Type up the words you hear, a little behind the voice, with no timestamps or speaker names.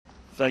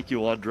Thank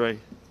you, Andre,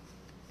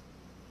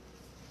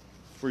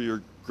 for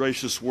your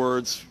gracious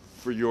words,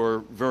 for your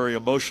very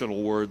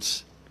emotional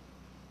words.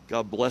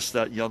 God bless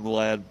that young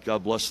lad.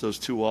 God bless those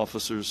two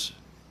officers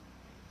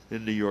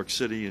in New York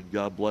City, and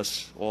God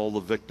bless all the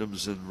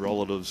victims and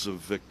relatives of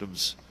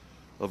victims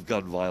of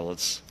gun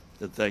violence.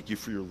 And thank you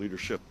for your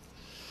leadership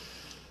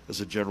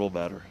as a general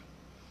matter.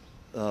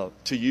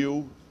 To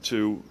you,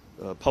 to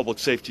Public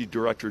Safety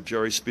Director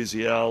Jerry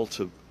Spezial,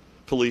 to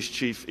Police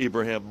Chief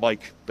Ibrahim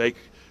Mike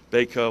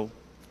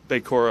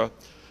Bakora,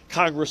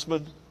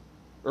 Congressman,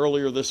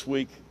 earlier this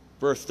week,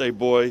 birthday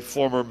boy,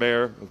 former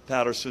mayor of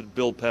Paterson,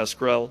 Bill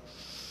Pascrell.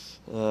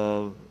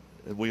 And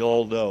we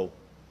all know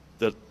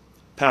that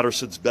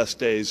Paterson's best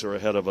days are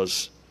ahead of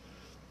us,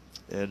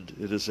 and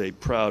it is a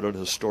proud and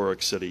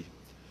historic city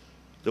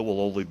that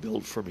will only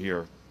build from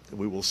here, and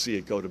we will see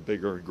it go to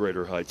bigger and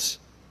greater heights.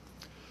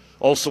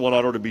 Also an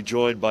honor to be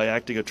joined by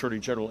Acting Attorney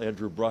General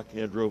Andrew Bruck.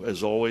 Andrew,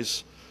 as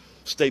always,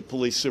 State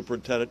Police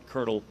Superintendent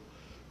Colonel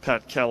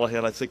Pat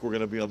Callahan. I think we're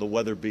going to be on the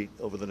weather beat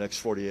over the next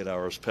 48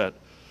 hours, Pat.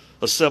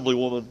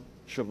 Assemblywoman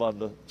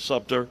Shavonda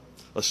Sumter,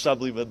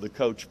 Assemblyman, the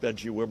coach,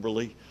 Benji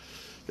Wimberly.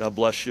 God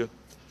bless you.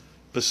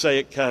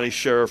 Passaic County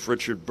Sheriff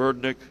Richard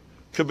Burdnick,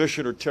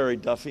 Commissioner Terry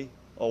Duffy,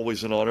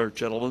 always an honor,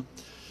 gentlemen.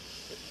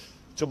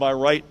 To my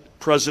right,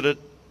 President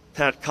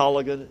Pat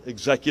Colligan,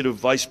 Executive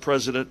Vice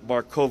President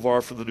Mark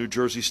Kovar from the New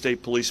Jersey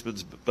State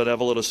Policemen's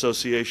Benevolent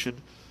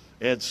Association,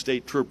 and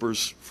State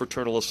Troopers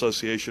Fraternal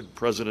Association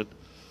President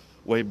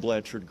Wayne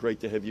Blanchard. Great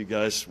to have you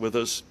guys with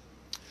us.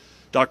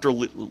 Dr.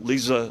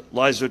 Liza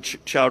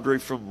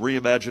Chowdhury from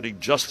Reimagining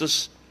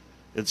Justice,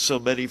 and so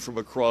many from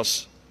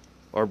across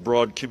our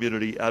broad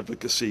community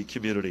advocacy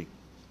community.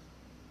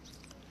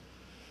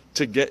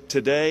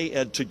 Today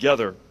and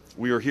together,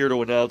 we are here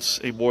to announce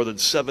a more than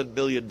 $7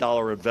 million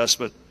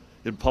investment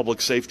in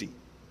public safety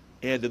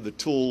and in the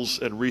tools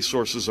and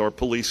resources our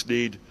police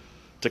need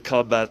to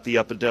combat the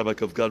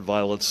epidemic of gun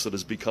violence that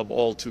has become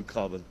all too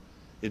common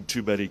in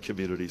too many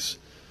communities.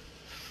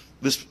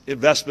 This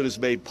investment is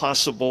made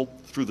possible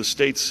through the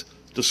state's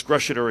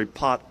discretionary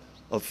pot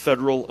of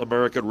federal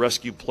American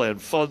Rescue Plan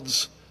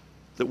funds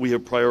that we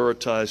have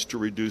prioritized to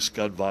reduce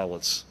gun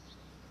violence.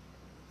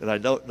 And I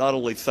not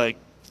only thank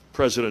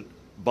President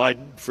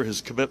Biden for his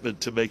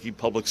commitment to making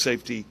public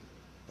safety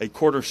a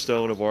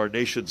cornerstone of our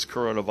nation's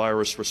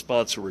coronavirus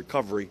response and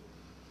recovery,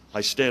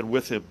 I stand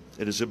with him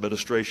in his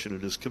administration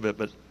and his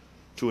commitment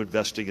to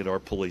investing in our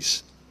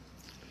police.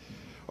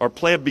 Our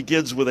plan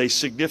begins with a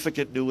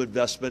significant new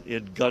investment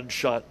in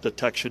gunshot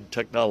detection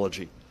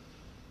technology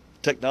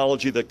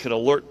that can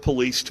alert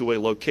police to a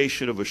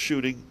location of a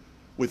shooting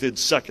within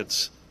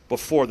seconds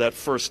before that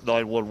first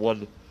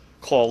 911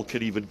 call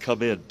can even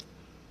come in,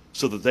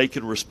 so that they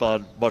can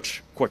respond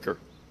much quicker.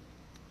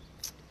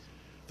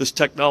 This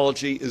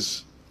technology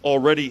is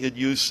already in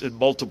use in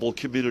multiple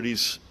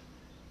communities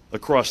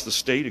across the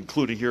state,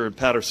 including here in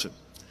Paterson.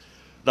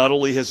 Not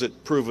only has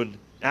it proven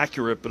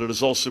accurate, but it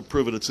has also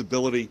proven its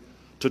ability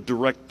to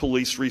direct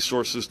police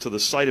resources to the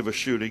site of a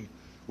shooting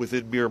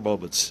within mere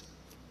moments.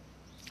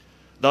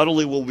 Not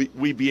only will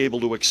we be able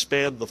to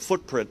expand the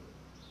footprint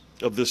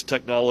of this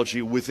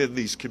technology within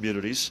these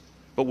communities,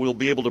 but we'll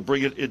be able to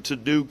bring it into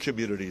new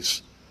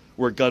communities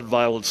where gun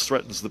violence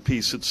threatens the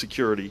peace and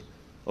security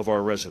of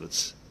our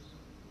residents.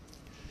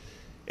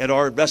 And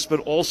our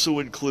investment also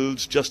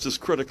includes, just as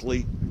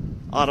critically,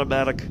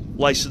 automatic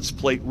license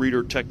plate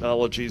reader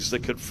technologies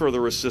that can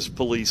further assist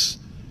police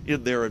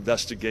in their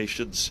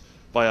investigations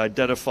by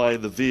identifying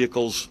the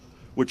vehicles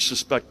which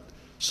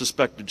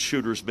suspected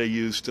shooters may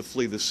use to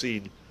flee the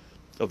scene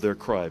of their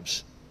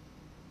crimes.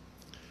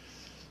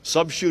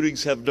 Some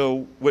shootings have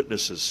no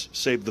witnesses,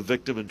 save the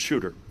victim and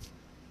shooter.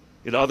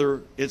 In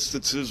other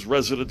instances,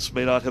 residents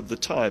may not have the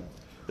time,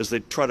 as they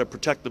try to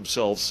protect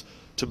themselves,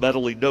 to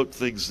mentally note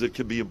things that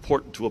can be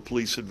important to a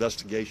police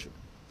investigation.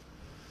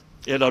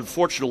 And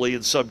unfortunately,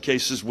 in some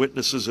cases,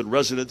 witnesses and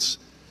residents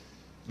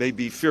may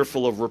be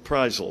fearful of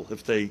reprisal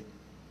if they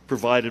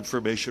provide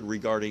information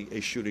regarding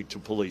a shooting to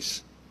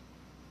police.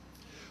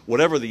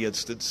 Whatever the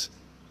instance,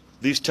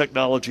 these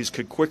technologies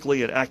can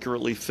quickly and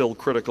accurately fill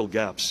critical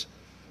gaps.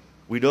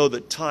 We know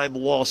that time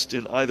lost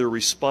in either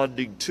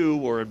responding to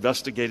or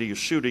investigating a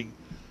shooting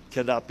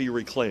cannot be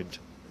reclaimed.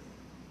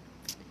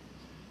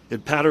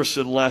 In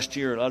Paterson last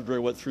year, and Andre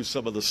went through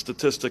some of the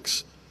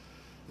statistics,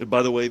 and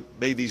by the way,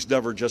 may these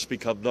never just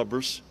become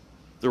numbers,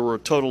 there were a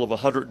total of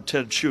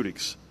 110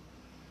 shootings.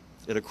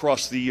 And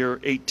across the year,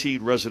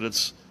 18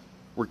 residents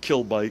were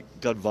killed by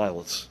gun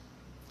violence.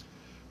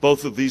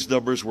 Both of these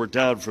numbers were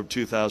down from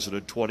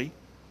 2020,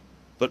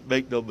 but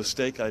make no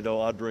mistake, I know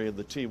Andre and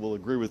the team will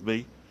agree with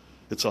me,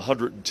 it's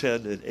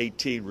 110 and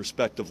 18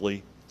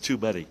 respectively, too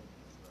many.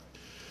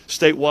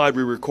 Statewide,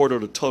 we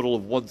recorded a total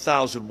of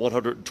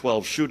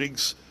 1,112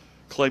 shootings,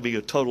 claiming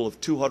a total of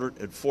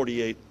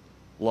 248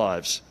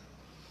 lives.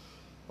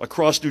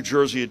 Across New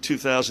Jersey in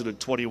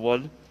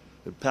 2021,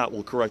 and Pat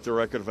will correct the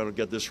record if I don't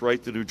get this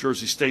right, the New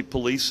Jersey State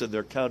Police and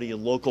their county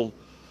and local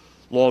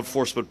law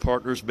enforcement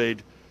partners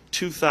made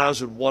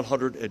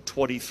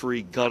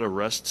 2,123 gun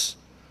arrests,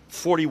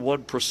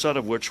 41%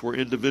 of which were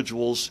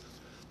individuals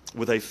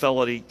with a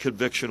felony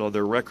conviction on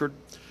their record,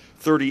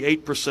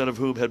 38% of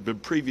whom had been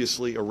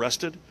previously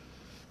arrested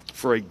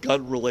for a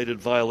gun-related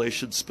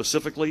violation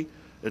specifically,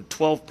 and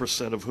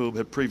 12% of whom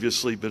had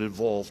previously been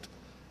involved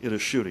in a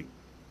shooting.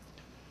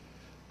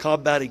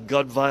 Combating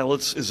gun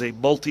violence is a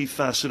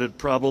multifaceted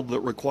problem that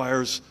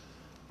requires,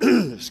 a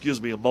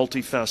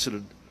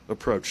multifaceted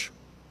approach.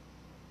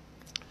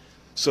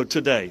 So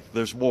today,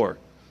 there's more.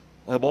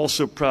 I'm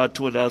also proud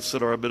to announce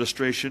that our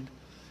administration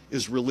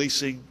is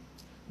releasing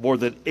more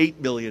than $8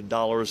 million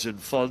in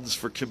funds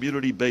for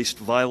community-based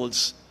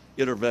violence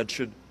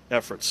intervention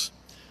efforts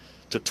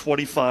to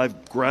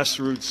 25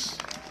 grassroots,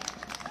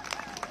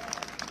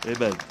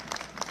 amen,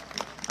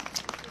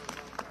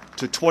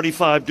 to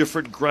 25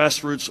 different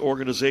grassroots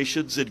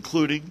organizations,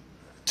 including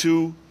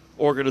 2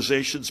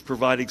 organizations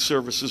providing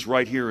services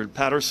right here in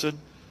Paterson,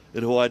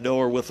 and who I know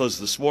are with us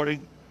this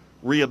morning,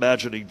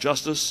 Reimagining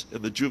Justice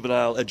and the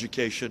Juvenile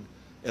Education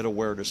and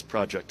Awareness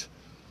Project.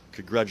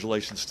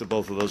 Congratulations to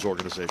both of those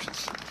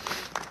organizations.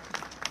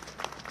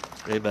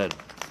 Amen.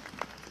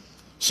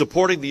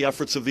 Supporting the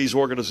efforts of these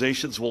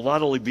organizations will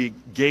not only be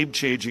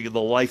game-changing in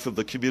the life of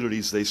the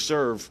communities they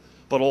serve,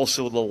 but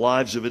also in the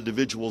lives of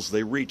individuals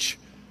they reach,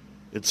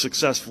 and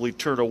successfully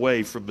turn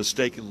away from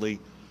mistakenly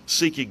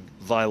seeking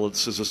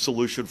violence as a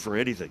solution for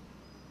anything.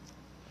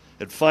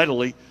 And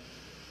finally,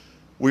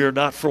 we are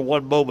not for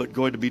one moment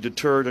going to be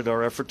deterred in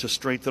our effort to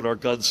strengthen our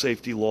gun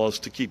safety laws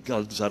to keep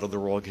guns out of the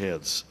wrong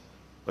hands.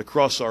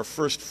 Across our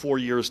first 4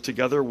 years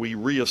together, we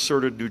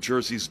reasserted New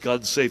Jersey's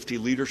gun safety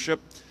leadership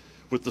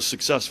with the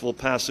successful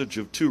passage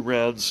of 2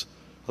 rounds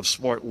of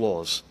smart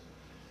laws.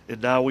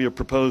 And now we have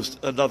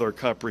proposed another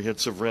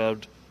comprehensive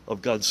round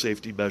of gun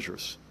safety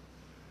measures.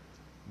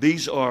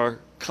 These are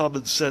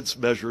common sense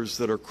measures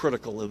that are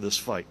critical in this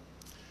fight.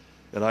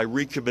 And I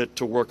recommit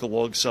to work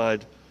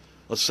alongside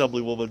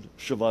Assemblywoman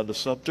Shavonda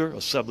Sumter,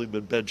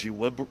 Assemblyman Benji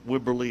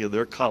Wimberly, and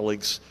their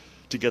colleagues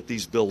to get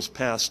these bills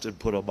passed and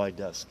put on my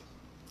desk.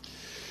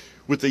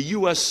 With the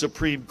U.S.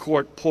 Supreme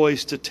Court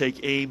poised to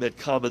take aim at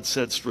common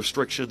sense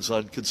restrictions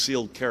on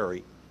concealed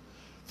carry,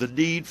 the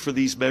need for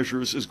these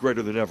measures is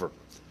greater than ever.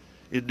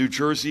 In New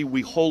Jersey,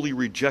 we wholly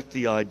reject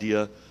the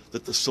idea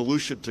that the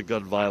solution to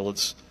gun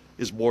violence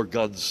is more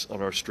guns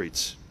on our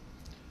streets.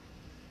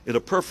 In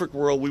a perfect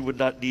world, we would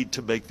not need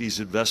to make these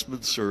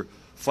investments or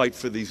fight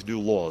for these new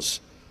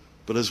laws.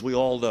 But as we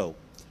all know,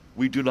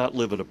 we do not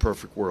live in a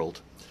perfect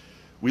world.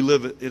 We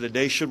live in a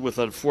nation with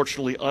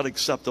unfortunately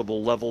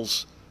unacceptable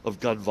levels of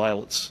gun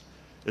violence,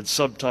 and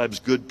sometimes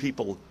good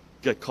people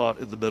get caught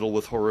in the middle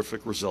with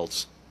horrific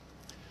results.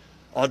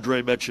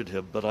 Andre mentioned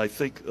him, but I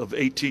think of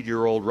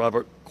 18-year-old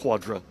Robert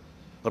Quadra,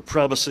 a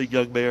promising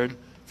young man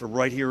from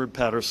right here in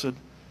Paterson,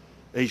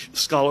 a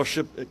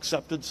scholarship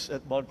acceptance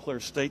at Montclair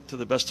State, to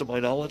the best of my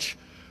knowledge,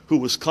 who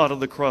was caught in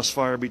the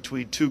crossfire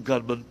between 2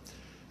 gunmen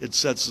and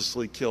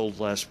senselessly killed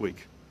last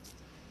week.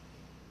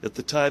 At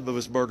the time of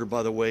his murder,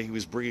 by the way, he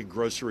was bringing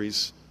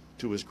groceries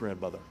to his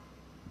grandmother.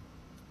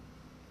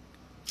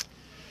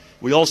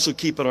 We also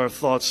keep in our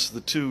thoughts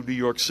the 2 New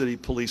York City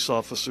police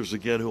officers,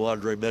 again, who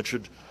Andre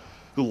mentioned,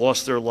 who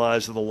lost their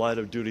lives in the line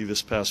of duty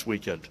this past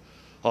weekend.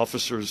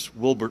 Officers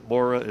Wilbert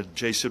Mora and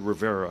Jason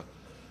Rivera,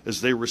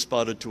 as they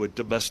responded to a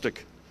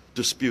domestic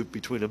dispute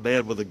between a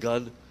man with a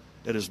gun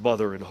and his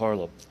mother in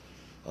Harlem.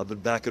 I've been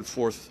back and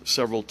forth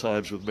several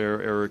times with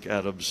Mayor Eric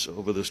Adams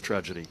over this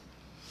tragedy.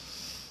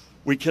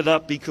 We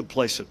cannot be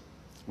complacent.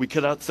 We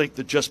cannot think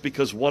that just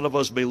because one of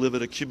us may live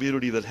in a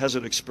community that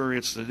hasn't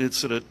experienced an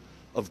incident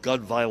of gun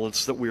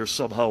violence that we are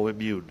somehow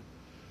immune.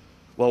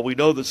 While we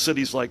know that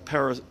cities like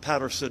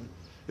Paterson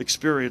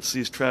experience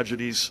these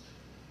tragedies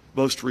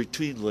most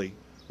routinely,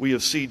 we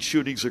have seen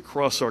shootings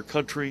across our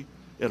country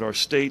and our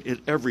state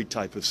in every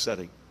type of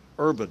setting,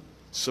 urban,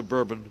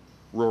 suburban,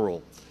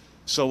 rural.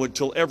 So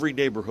until every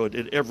neighborhood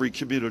and every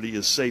community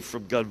is safe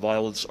from gun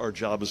violence, our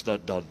job is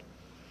not done.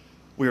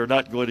 We are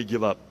not going to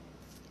give up.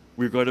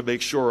 We're going to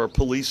make sure our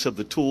police have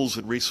the tools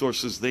and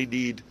resources they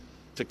need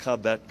to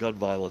combat gun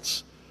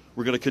violence.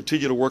 We're going to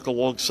continue to work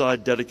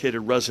alongside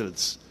dedicated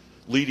residents,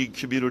 leading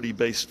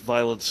community-based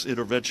violence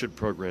intervention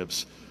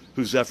programs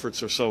whose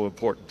efforts are so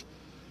important.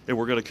 And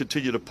we're going to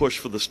continue to push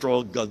for the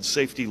strong gun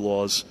safety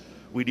laws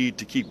we need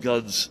to keep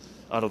guns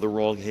out of the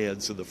wrong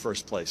hands in the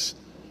first place.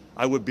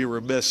 I would be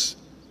remiss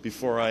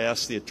before I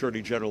ask the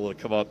Attorney General to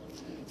come up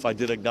if I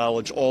did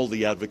acknowledge all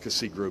the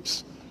advocacy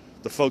groups,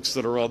 the folks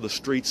that are on the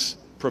streets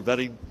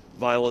preventing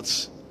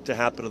violence to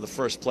happen in the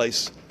first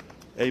place.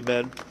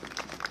 Amen.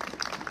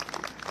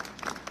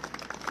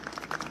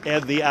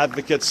 And the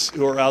advocates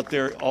who are out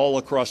there all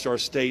across our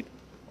state,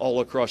 all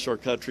across our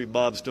country.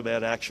 Moms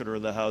Demand Action are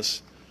in the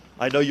house.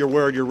 I know you're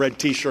wearing your red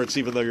T-shirts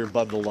even though you're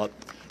bundled up.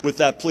 With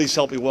that, please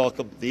help me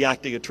welcome the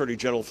Acting Attorney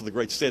General for the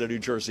great state of New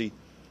Jersey,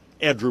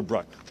 Andrew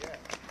Bruck.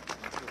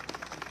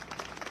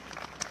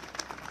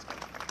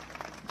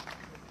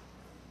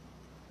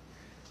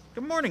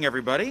 Good morning,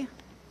 everybody.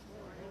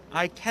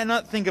 I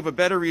cannot think of a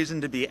better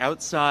reason to be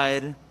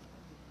outside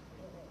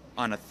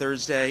on a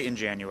Thursday in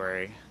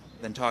January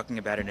than talking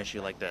about an issue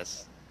like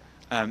this.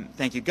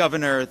 Thank you,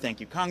 Governor. Thank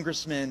you,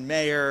 Congressman,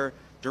 Mayor,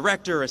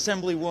 Director,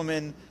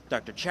 Assemblywoman,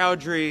 Dr.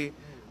 Chowdhury,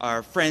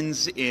 our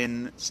friends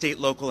in state,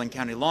 local, and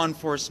county law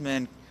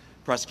enforcement,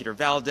 Prosecutor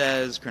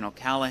Valdez, Colonel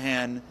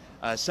Callahan,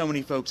 so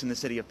many folks in the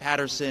city of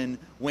Paterson,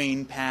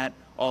 Wayne, Pat,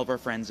 all of our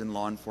friends in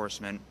law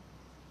enforcement.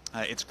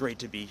 It's great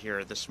to be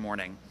here this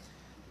morning.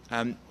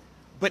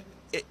 But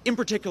in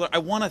particular, I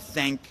want to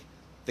thank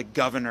the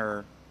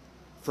governor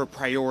for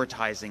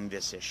prioritizing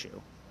this issue.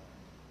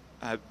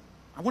 I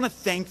want to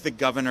thank the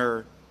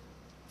governor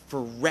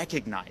for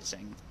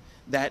recognizing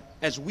that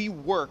as we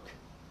work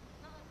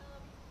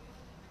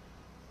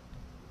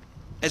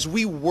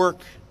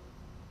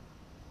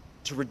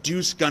to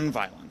reduce gun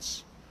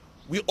violence,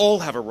 we all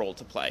have a role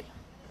to play.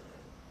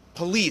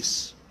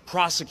 Police,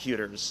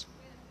 prosecutors,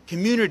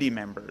 community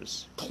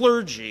members,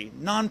 clergy,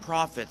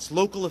 nonprofits,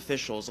 local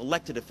officials,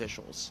 elected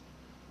officials,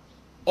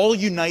 all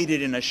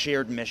united in a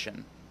shared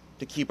mission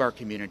to keep our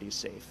communities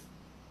safe.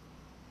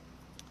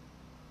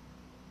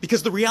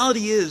 Because the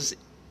reality is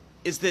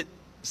that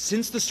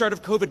since the start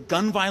of COVID,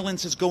 gun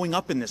violence is going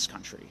up in this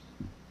country.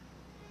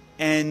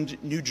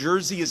 And New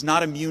Jersey is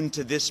not immune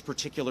to this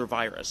particular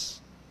virus.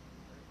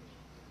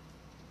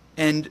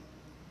 And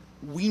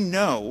we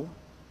know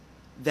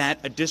that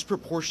a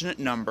disproportionate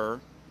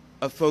number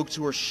of folks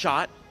who are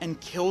shot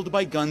and killed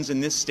by guns in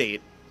this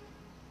state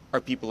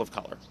are people of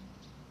color.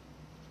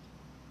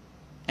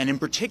 And in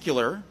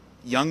particular,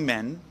 young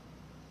men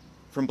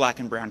from Black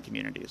and brown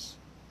communities.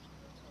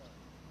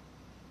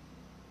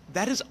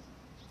 That is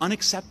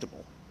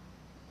unacceptable.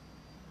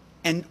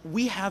 And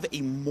we have a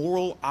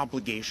moral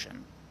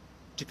obligation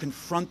to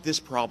confront this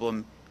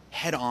problem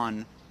head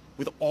on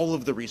with all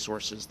of the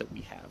resources that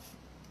we have.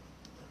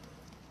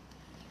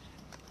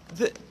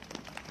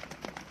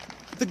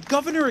 The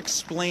governor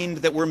explained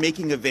that we're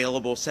making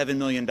available $7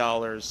 million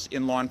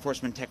in law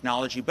enforcement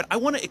technology, but I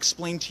want to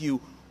explain to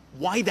you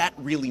why that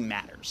really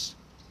matters.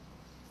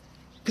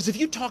 Because if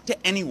you talk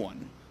to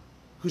anyone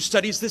who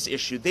studies this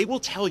issue, they will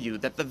tell you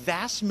that the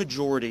vast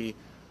majority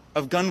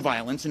of gun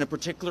violence in a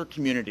particular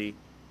community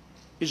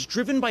is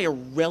driven by a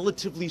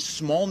relatively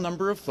small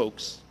number of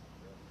folks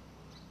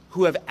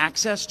who have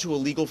access to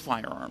illegal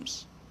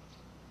firearms.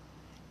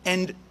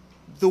 And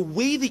the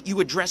way that you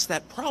address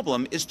that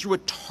problem is through a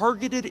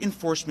targeted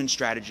enforcement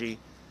strategy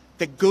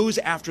that goes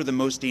after the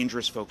most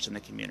dangerous folks in the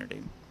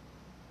community.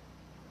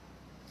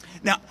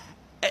 Now,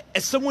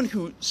 as someone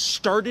who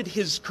started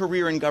his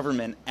career in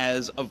government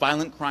as a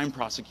violent crime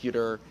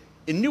prosecutor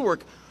in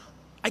Newark,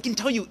 I can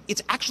tell you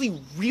it's actually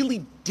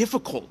really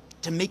difficult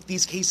to make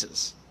these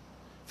cases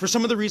for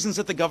some of the reasons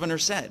that the governor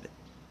said.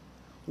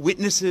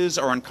 Witnesses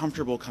are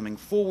uncomfortable coming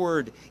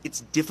forward.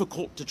 It's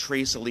difficult to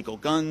trace illegal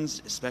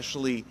guns,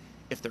 especially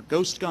if they're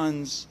ghost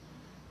guns.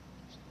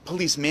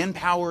 Police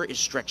manpower is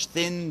stretched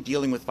thin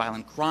dealing with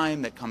violent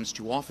crime that comes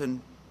too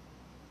often.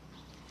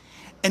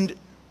 And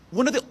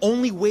one of the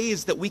only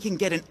ways that we can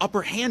get an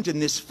upper hand in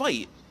this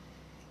fight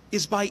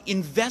is by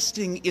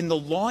investing in the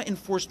law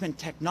enforcement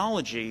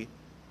technology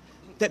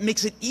that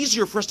makes it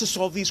easier for us to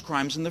solve these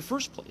crimes in the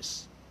first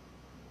place.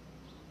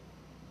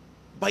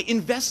 By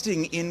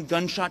investing in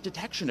gunshot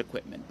detection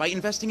equipment, by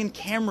investing in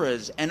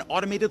cameras and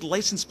automated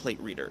license plate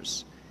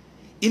readers,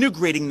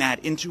 integrating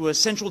that into a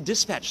central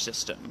dispatch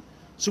system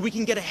so we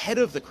can get ahead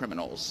of the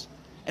criminals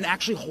and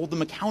actually hold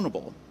them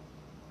accountable.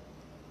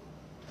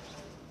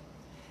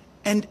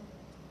 And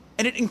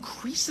it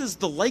increases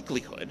the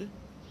likelihood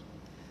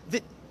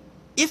that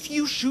if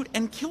you shoot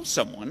and kill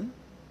someone,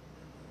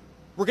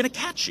 we're going to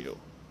catch you,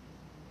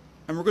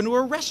 and we're going to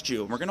arrest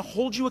you, and we're going to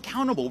hold you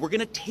accountable. We're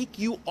going to take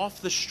you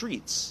off the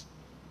streets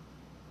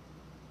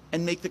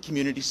and make the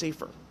community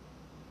safer.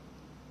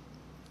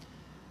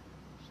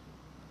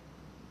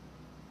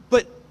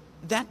 But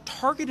that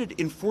targeted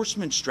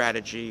enforcement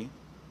strategy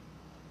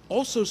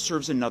also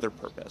serves another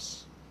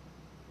purpose.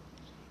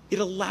 It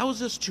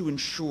allows us to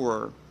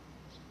ensure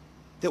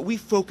that we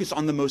focus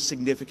on the most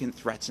significant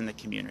threats in the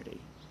community,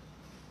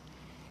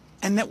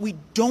 and that we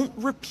don't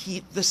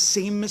repeat the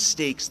same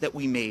mistakes that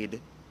we made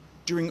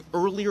during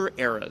earlier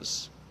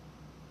eras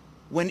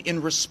when,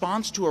 in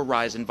response to a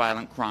rise in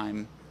violent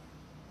crime,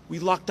 we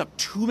locked up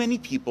too many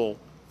people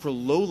for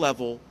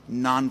low-level,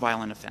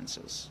 nonviolent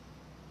offenses.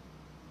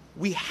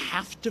 We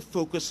have to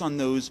focus on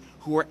those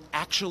who are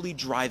actually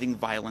driving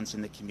violence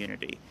in the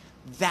community.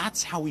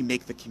 That's how we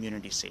make the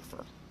community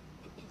safer.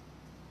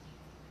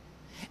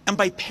 And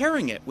by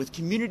pairing it with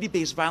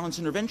community-based violence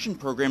intervention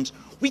programs,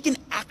 we can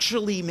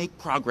actually make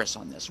progress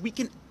on this. We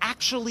can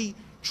actually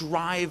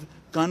drive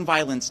gun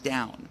violence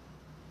down.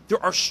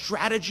 There are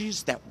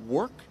strategies that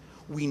work.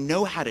 We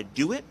know how to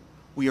do it.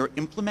 We are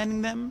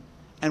implementing them,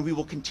 and we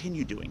will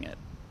continue doing it.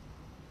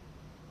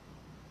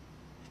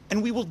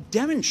 And we will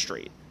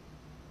demonstrate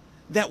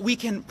that we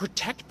can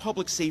protect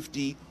public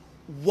safety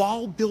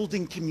while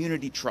building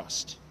community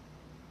trust.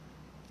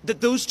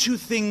 That those two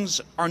things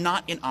are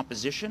not in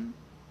opposition,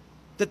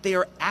 that they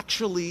are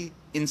actually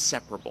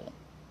inseparable.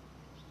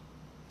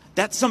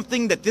 That's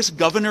something that this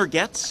governor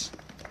gets,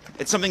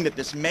 It's something that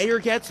this mayor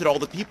gets, that all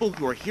the people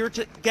who are here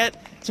to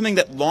get, something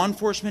that law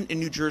enforcement in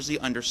New Jersey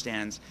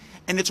understands.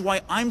 And it's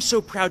why I'm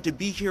so proud to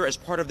be here as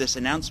part of this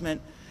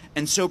announcement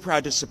and so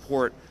proud to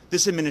support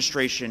this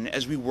administration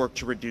as we work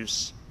to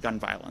reduce gun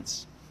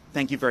violence.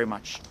 Thank you very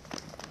much.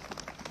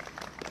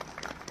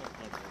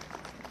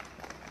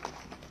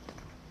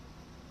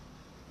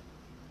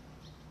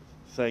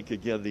 Thank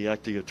again the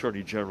Acting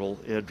Attorney General,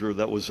 Andrew.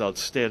 That was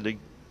outstanding,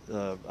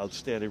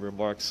 outstanding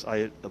remarks.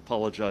 I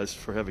apologize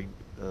for having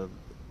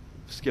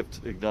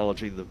skipped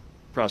acknowledging the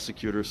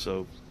prosecutor,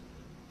 so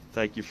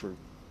thank you for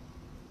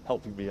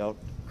helping me out,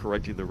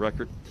 correcting the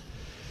record.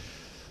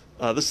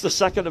 This is the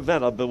second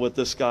event I've been with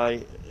this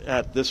guy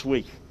at this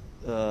week.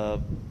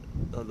 The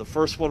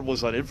first one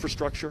was on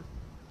infrastructure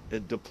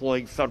and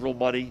deploying federal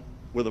money.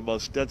 We're the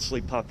most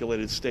densely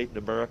populated state in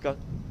America,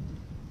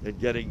 and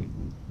getting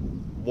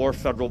more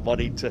federal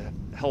money to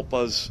help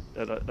us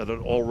at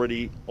an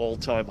already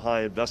all-time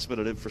high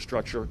investment in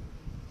infrastructure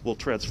will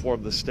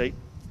transform the state.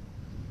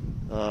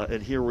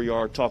 And here we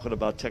are talking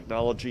about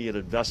technology and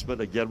investment,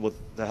 again with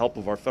the help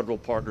of our federal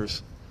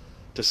partners,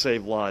 to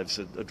save lives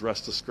and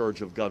address the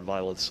scourge of gun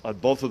violence. On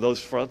both of those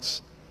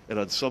fronts and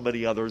on so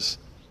many others,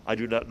 I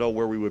do not know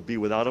where we would be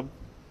without him.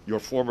 Your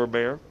former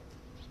mayor,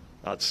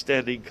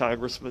 outstanding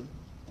congressman.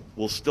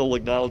 We'll still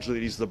acknowledge that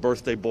he's the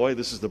birthday boy.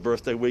 This is the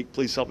birthday week.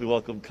 Please help me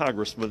welcome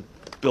Congressman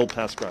Bill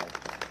Pascrell.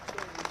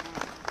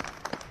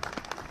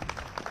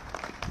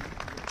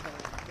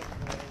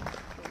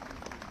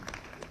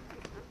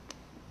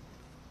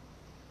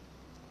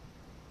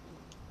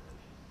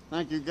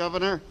 Thank you,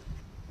 Governor.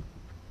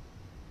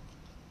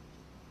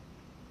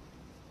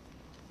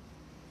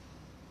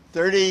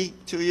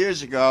 "32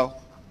 years ago,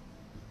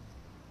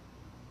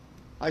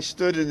 I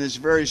stood in this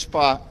very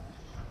spot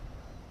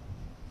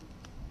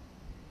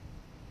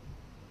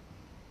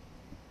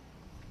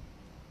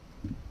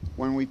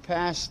when we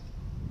passed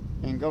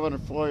and Governor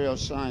Florio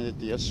signed it,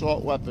 the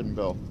assault weapon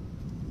bill,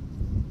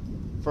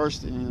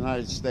 first in the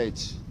United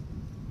States.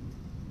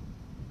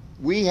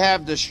 We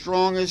have the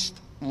strongest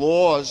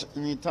laws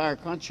in the entire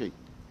country,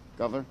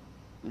 Governor,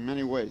 in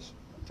many ways.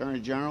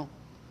 Attorney General,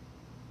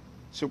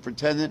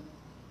 Superintendent,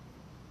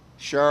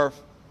 Sheriff,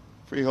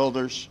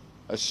 freeholders,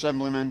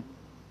 Assemblymen,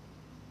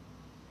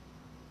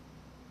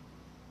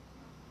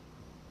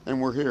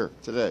 and we're here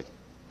today.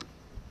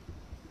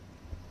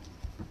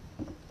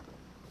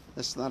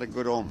 That's not a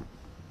good omen.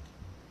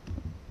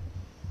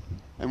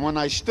 And when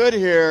I stood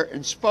here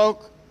and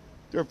spoke,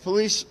 there were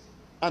police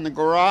on the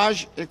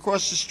garage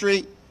across the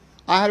street.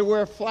 I had to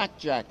wear a flak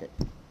jacket.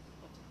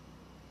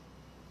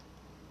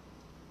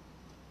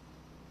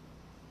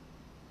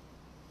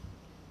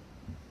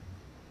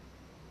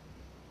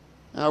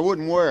 And I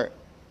wouldn't wear it.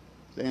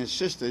 They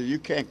insisted you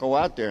can't go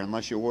out there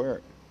unless you wear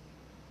it.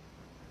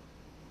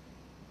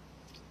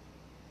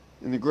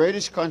 In the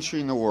greatest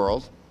country in the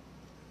world,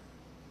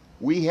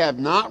 we have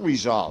not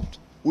resolved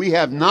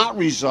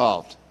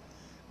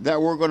that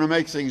we're going to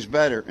make things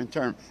better in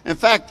terms. In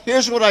fact,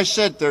 here's what I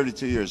said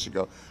 32 years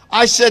ago.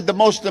 I said the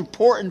most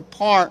important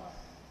part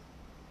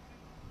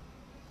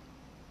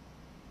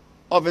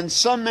of, in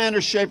some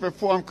manner, shape, or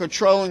form,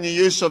 controlling the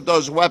use of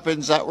those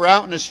weapons that were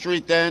out in the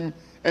street then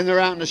and they're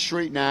out in the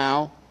street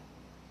now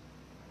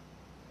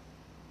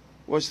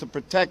was to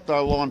protect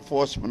our law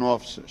enforcement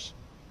officers.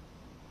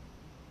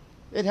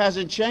 It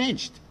hasn't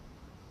changed.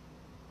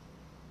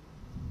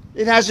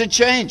 It hasn't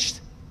changed.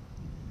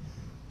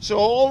 So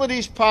all of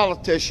these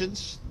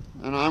politicians,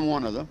 and I'm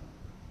one of them,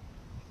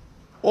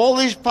 all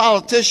these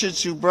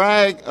politicians who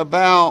brag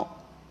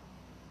about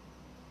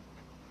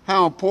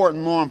how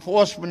important law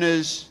enforcement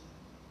is,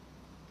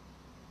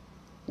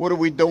 what are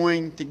we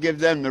doing to give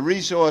them the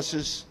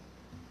resources?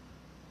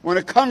 When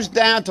it comes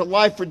down to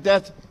life or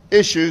death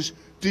issues,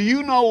 do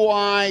you know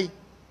why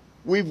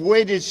we've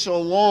waited so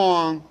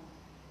long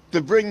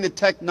to bring the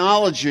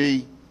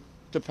technology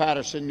to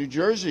Paterson, New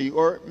Jersey,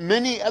 or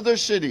many other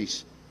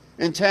cities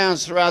and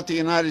towns throughout the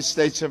United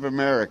States of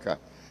America?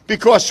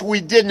 Because we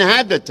didn't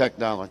have the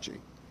technology.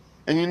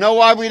 And you know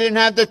why we didn't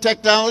have the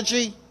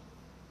technology?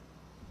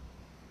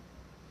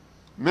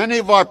 Many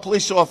of our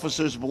police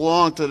officers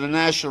belong to the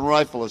National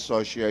Rifle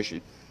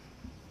Association.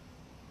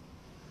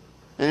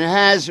 And it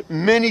has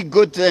many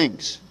good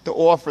things to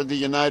offer the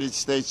United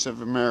States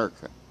of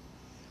America.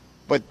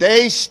 But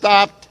they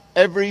stopped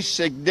every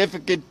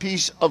significant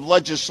piece of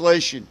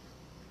legislation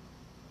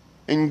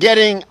in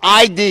getting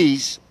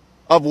IDs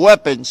of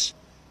weapons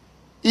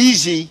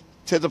easy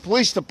to the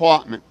police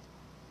department.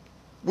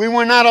 We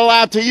were not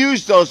allowed to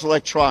use those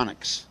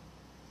electronics.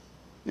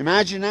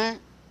 Imagine that.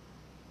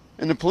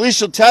 And the police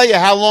will tell you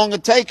how long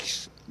it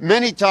takes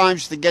many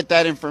times to get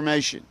that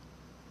information.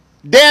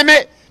 Damn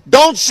it,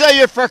 don't say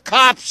you're for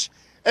cops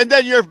and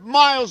then you're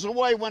miles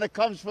away when it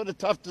comes for the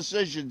tough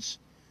decisions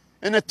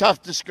and the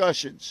tough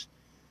discussions.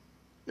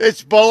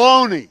 It's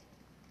baloney.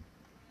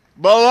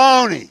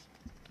 Baloney.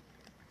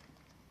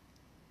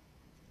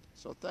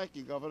 So thank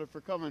you, Governor, for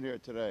coming here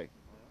today.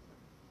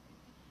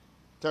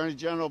 Attorney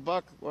General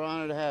Buck, we're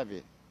honored to have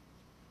you.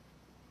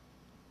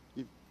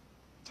 You've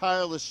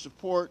tireless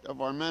support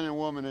of our men and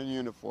women in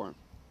uniform.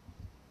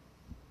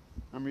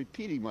 I'm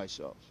repeating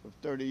myself from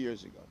 30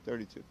 years ago,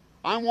 32.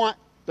 I want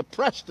the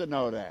press to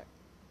know that.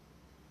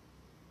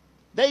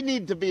 They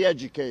need to be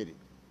educated.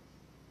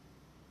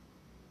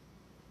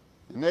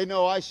 And they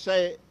know I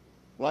say it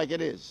like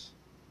it is.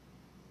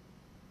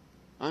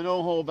 I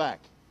don't hold back.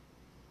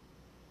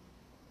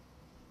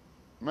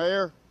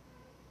 Mayor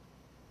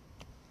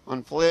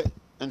and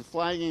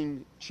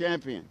flagging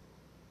champion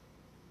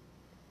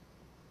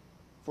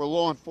for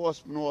law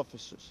enforcement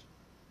officers.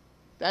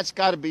 That's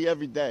got to be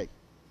every day.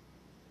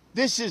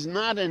 This is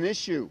not an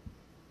issue.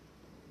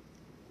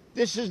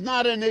 This is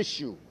not an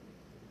issue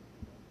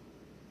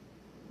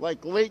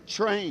like late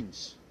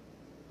trains.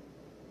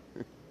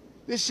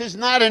 This is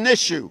not an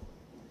issue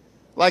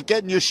like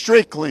getting your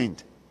street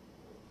cleaned.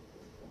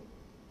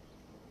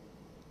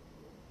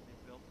 Hey,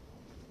 Bill,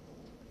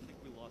 I think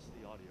we lost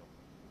the audio.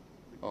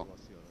 Oh.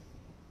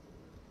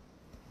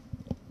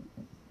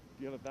 Do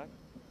you have it back?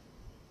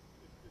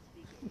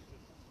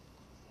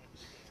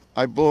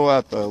 I blew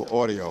out the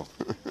audio.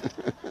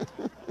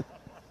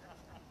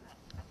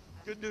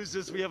 Good news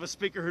is we have a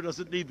speaker who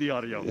doesn't need the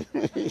audio.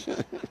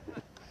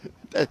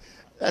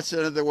 That's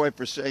another way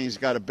for saying he's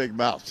got a big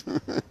mouth.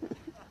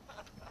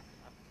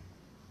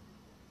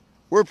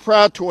 We're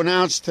proud to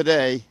announce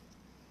today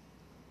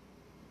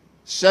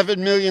 $7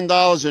 million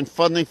in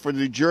funding for the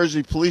New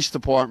Jersey police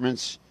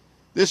departments.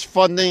 This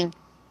funding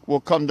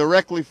will come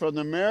directly from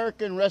the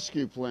American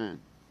Rescue Plan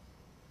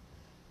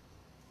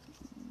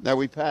that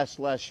we passed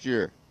last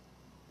year.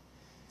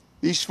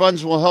 These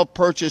funds will help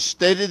purchase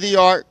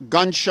state-of-the-art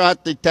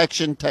gunshot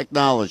detection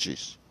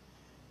technologies,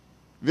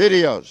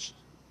 videos,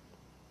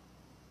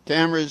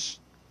 cameras,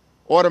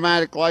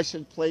 automatic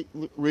license plate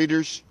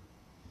readers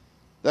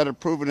that are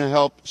proven to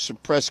help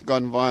suppress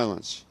gun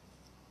violence.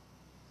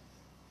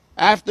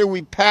 After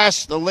we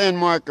passed the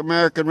landmark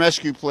American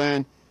Rescue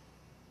Plan,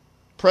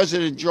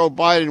 President Joe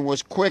Biden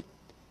was quick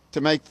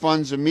to make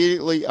funds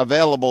immediately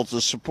available to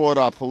support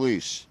our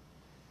police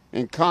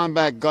and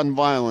combat gun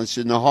violence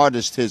in the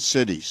hardest hit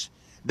cities.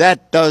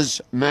 That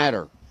does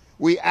matter.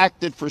 We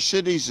acted for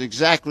cities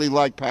exactly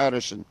like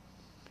Patterson.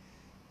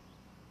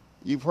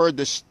 You've heard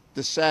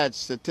the sad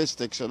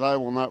statistics, and I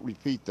will not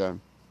repeat them.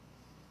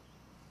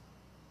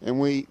 And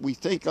we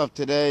think of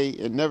today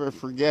and never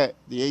forget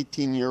the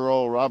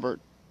 18-year-old Robert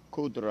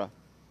Kudra,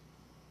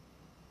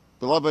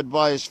 beloved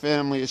by his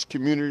family, his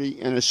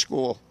community, and his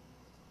school.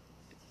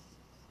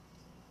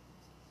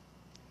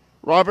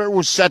 Robert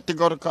was set to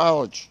go to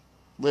college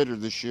later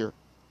this year.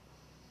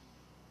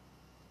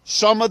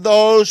 Some of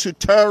those who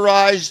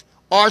terrorized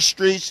our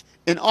streets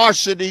in our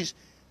cities,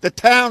 the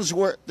town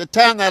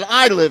that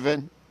I live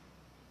in,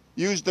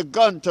 used a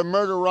gun to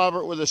murder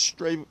Robert with a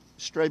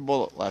stray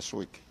bullet last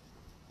week.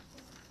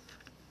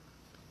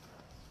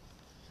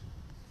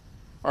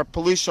 Our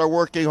police are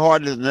working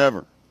harder than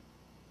ever.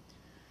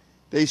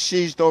 They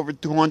seized over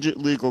 200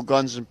 legal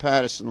guns in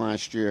Patterson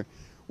last year.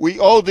 We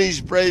owe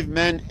these brave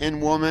men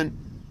and women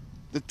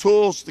the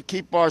tools to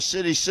keep our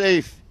city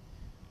safe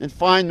and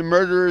find the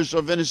murderers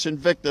of innocent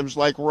victims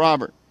like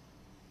Robert.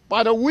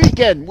 By the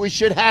weekend, we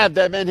should have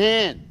them in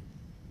hand.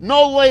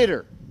 No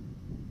later.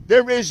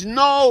 There is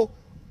no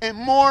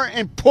more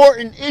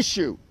important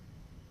issue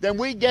than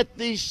we get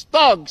these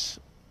thugs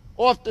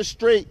off the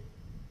street,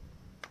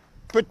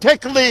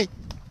 particularly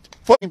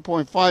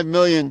 $14.5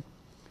 million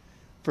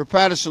for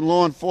Patterson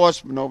law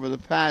enforcement over the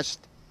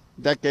past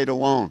decade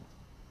alone.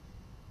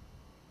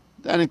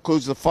 That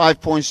includes the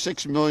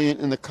 $5.6 million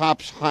in the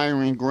cops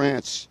hiring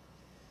grants.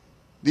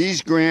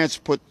 These grants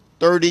put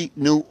 30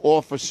 new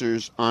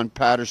officers on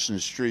Patterson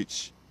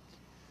streets.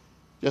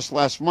 Just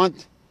last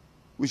month,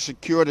 we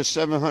secured a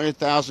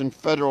 $700,000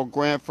 federal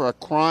grant for a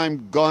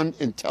crime gun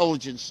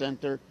intelligence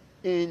center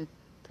in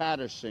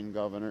Patterson,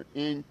 Governor,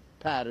 in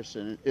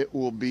Patterson. It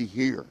will be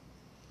here.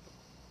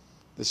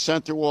 The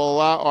center will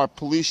allow our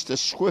police to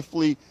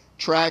swiftly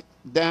track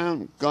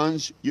down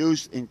guns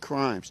used in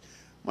crimes.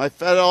 My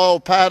fellow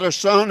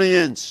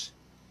Pattersonians,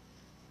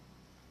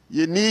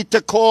 you need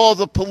to call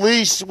the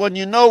police when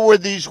you know where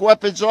these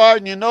weapons are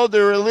and you know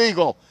they're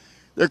illegal.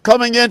 They're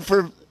coming in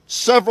from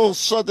several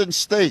southern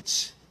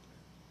states.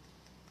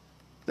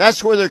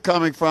 That's where they're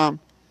coming from.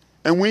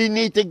 And we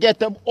need to get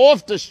them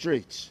off the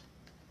streets.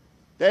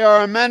 They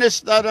are a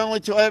menace not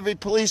only to every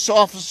police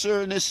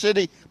officer in this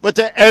city, but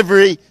to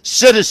every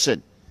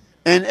citizen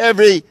and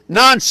every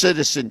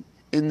non-citizen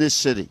in this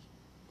city.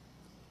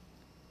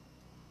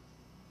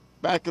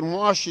 Back in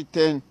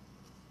Washington,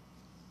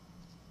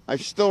 I'm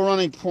still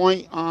running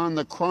point on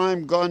the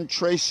Crime Gun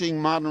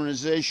Tracing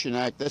Modernization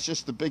Act. That's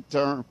just the big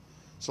term.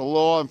 It's a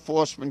law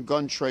enforcement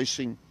gun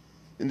tracing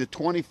in the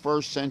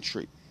 21st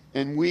century.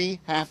 And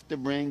we have to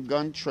bring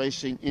gun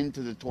tracing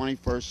into the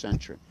 21st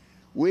century.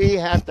 We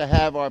have to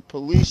have our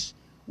police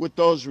with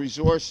those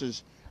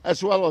resources,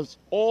 as well as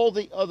all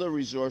the other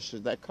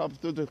resources that come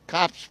through the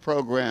COPS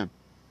program.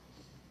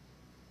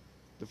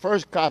 The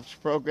first COPS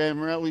program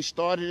really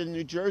started in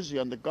New Jersey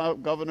under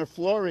Governor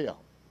Florio.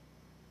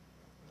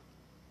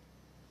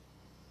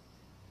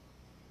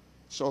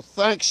 So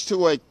thanks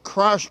to a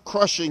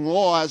crushing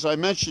law, as I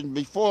mentioned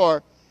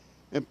before,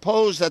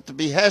 imposed at the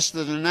behest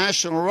of the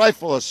National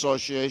Rifle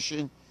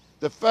Association,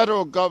 the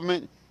federal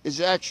government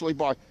is actually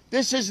barred.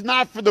 This is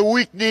not for the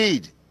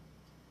weak-kneed.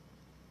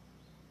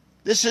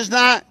 This is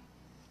not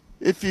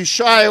if you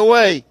shy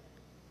away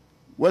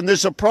when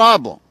there's a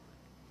problem.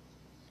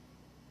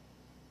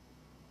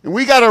 And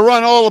we got to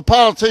run all the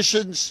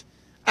politicians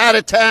out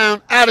of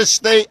town, out of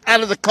state,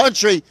 out of the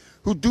country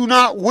who do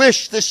not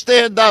wish to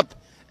stand up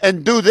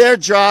and do their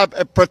job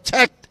and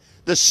protect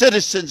the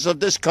citizens of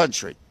this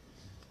country.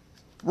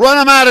 Run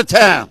them out of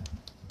town.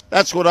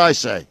 That's what I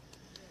say.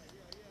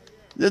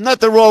 There's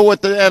nothing wrong with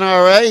the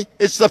NRA.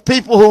 It's the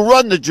people who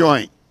run the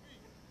joint.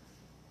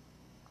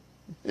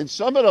 And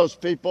some of those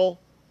people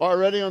are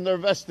already under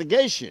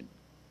investigation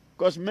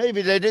because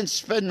maybe they didn't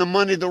spend the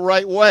money the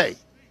right way.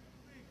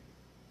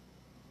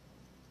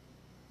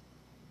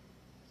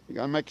 You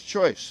got to make a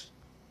choice.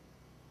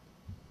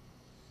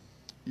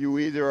 You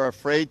either are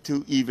afraid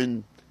to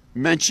even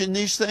mention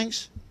these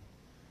things,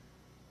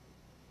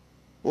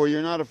 or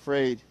you're not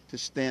afraid to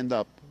stand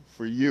up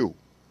for you.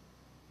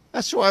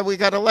 That's why we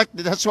got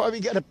elected. That's why we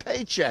get a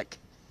paycheck.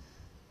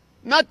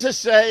 Not to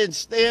say and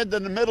stand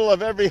in the middle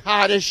of every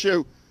hot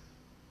issue,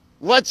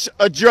 let's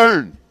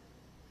adjourn.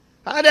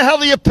 How the hell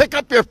do you pick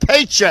up your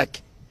paycheck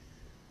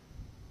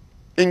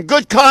in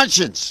good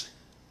conscience?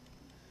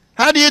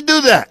 How do you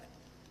do that?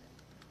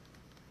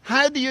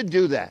 How do you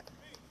do that?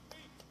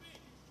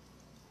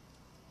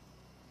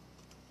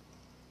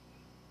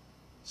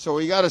 So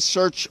we got to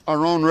search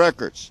our own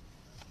records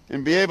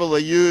and be able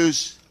to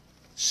use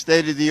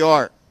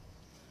state-of-the-art.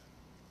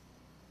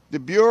 The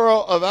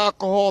Bureau of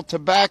Alcohol,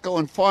 Tobacco,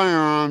 and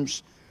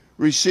Firearms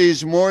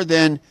receives more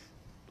than,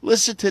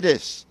 listen to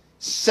this,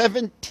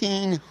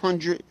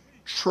 1,700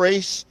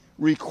 trace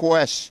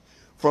requests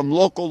from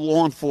local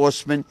law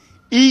enforcement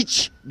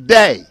each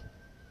day.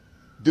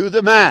 Do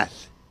the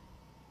math.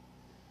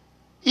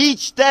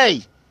 Each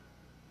day.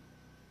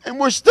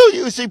 And we're still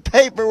using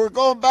paper. We're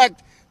going back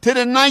to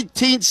the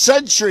 19th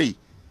century.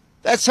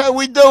 That's how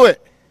we do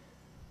it.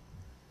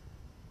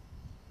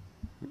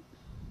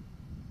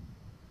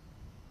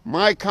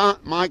 My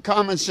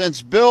common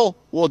sense bill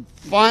will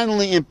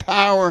finally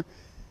empower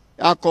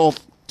alcohol,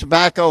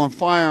 tobacco, and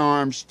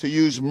firearms to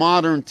use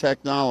modern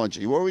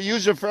technology. Well, we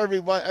use it for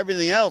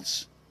everything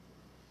else.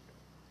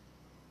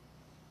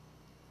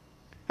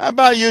 How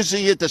about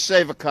using it to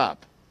save a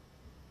cop?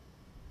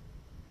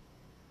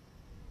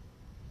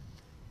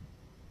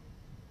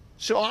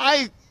 So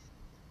I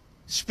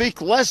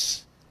speak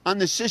less on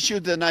this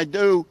issue than I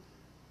do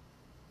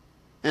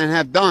and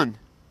have done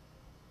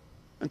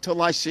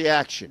until I see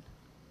action.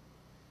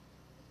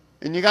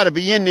 And you got to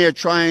be in there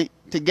trying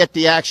to get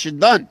the action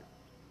done.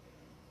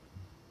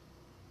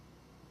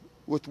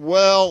 With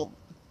well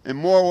and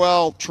more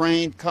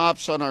well-trained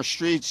cops on our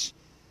streets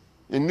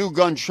and new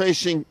gun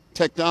tracing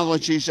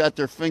technologies at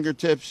their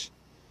fingertips,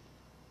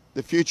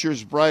 the future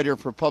is brighter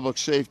for public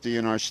safety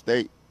in our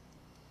state.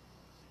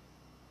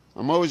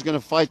 I'm always going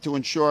to fight to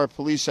ensure our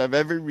police have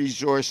every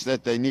resource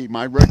that they need.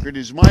 My record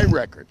is my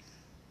record.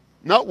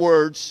 Not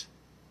words.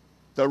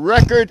 The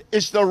record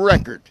is the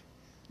record.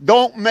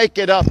 Don't make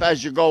it up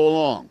as you go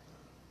along.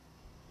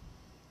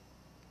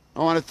 I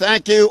want to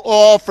thank you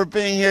all for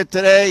being here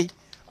today,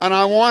 and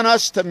I want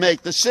us to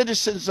make, the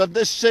citizens of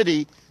this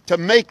city, to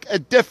make a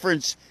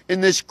difference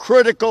in this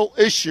critical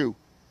issue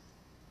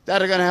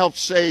that are going to help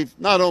save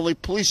not only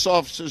police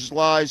officers'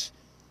 lives,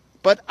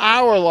 but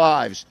our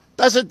lives.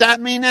 Doesn't that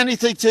mean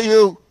anything to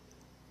you?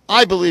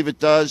 I believe it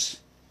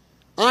does.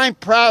 I'm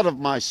proud of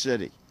my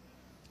city.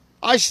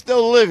 I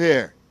still live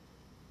here.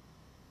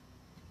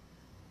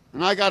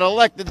 And I got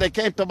elected. They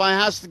came to my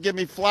house to give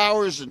me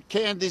flowers and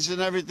candies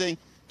and everything.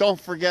 Don't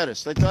forget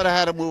us. They thought I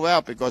had to move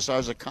out because I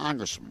was a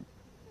congressman.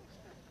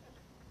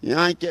 You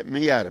ain't getting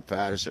me out of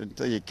Patterson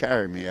until you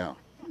carry me out.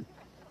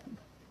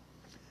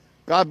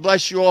 God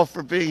bless you all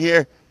for being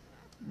here.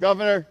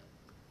 Governor,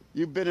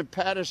 you've been in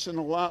Patterson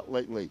a lot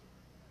lately,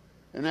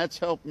 and that's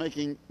helped make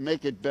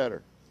it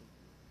better.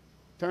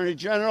 Attorney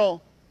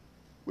General,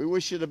 we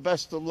wish you the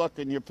best of luck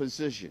in your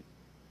position.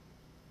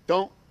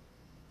 Don't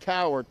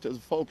cower to the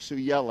folks who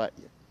yell at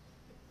you.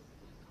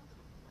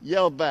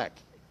 Yell back.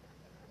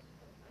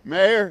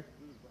 Mayor,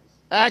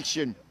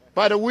 action.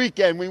 By the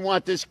weekend, we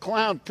want this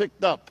clown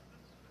picked up.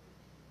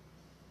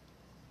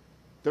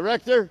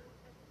 Director,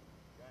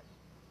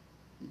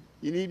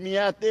 you need me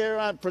out there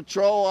on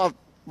patrol? I'll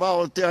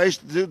volunteer. I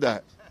used to do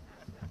that.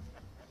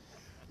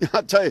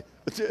 I'll tell you,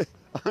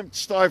 I'm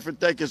sorry for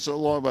taking so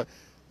long, but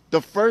the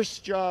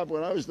first job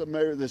when I was the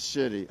mayor of this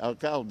city,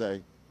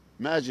 alcalde,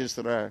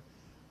 magistrate,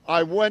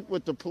 I went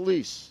with the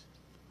police.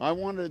 I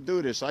wanted to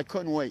do this. I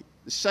couldn't wait.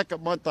 The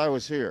second month I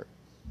was here.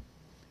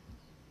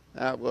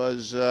 That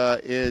was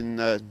in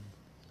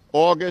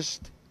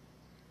August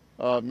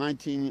of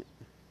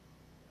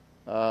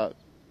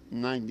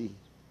 1990.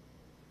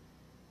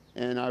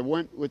 And I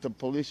went with the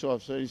police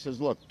officer. He says,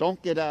 look, don't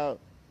get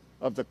out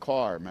of the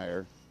car,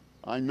 Mayor.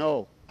 I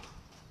know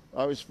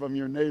I was from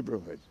your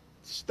neighborhood.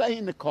 Stay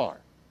in the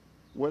car.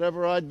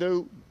 whatever I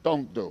do,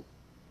 don't do.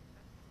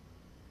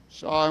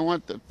 So I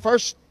went to,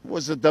 first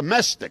was a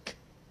domestic.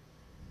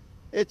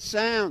 It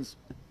sounds,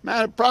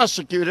 Madam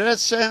Prosecutor, that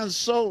sounds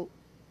so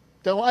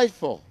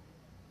delightful.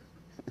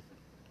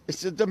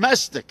 It's a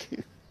domestic.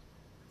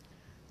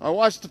 I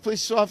watched the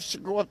police officer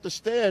go up the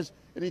stairs,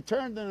 and he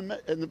turned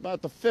in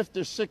about the 5th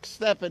or 6th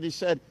step, and he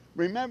said,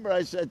 remember,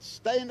 I said,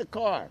 stay in the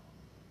car.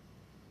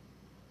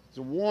 It's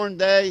a warm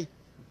day,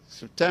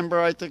 September,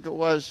 I think it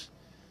was.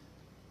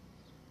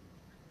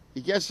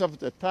 He gets up at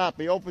the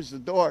top, he opens the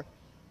door,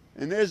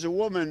 and there's a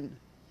woman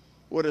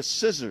with a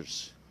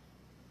scissors.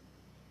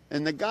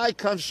 And the guy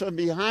comes from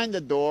behind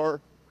the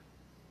door,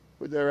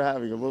 who they were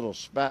having a little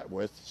spat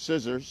with,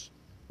 scissors.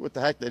 What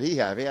the heck did he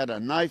have? He had a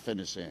knife in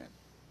his hand.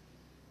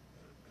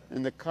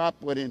 And the cop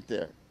went in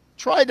there.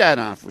 Try that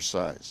on for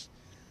size.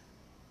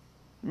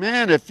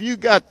 Man, if you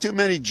got too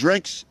many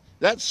drinks,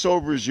 that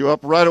sobers you up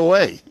right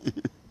away.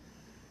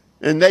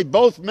 And they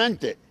both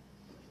meant it.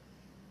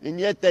 And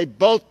yet they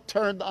both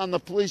turned on the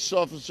police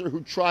officer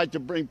who tried to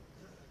bring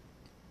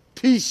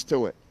peace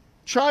to it.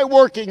 Try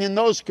working in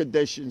those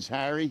conditions,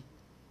 Harry.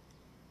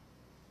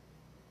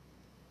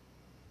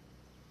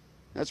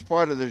 That's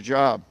part of their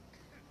job.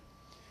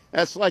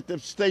 That's like the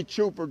state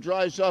trooper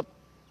drives up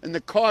and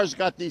the car's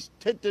got these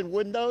tinted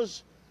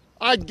windows.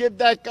 I'd give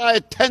that guy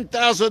a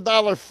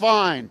 $10,000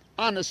 fine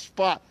on the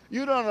spot.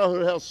 You don't know who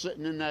the hell's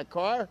sitting in that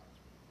car.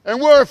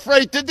 And we're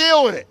afraid to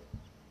deal with it.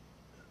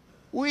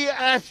 We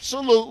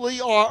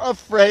absolutely are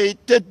afraid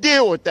to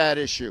deal with that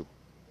issue.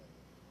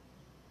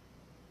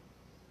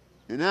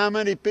 And how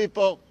many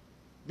people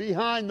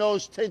behind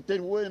those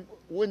tinted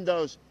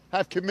windows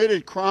have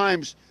committed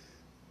crimes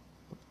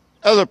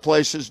other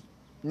places,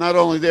 not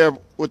only there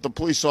with the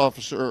police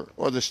officer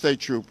or the state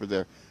trooper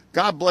there.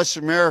 God bless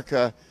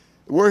America.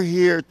 We're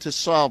here to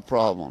solve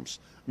problems,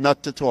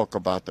 not to talk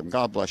about them.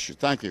 God bless you.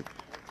 Thank you.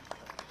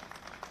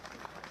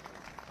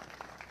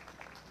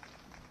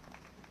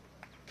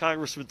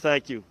 Congressman,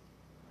 thank you.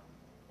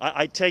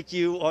 I take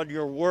you on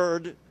your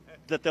word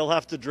that they'll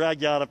have to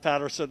drag you out of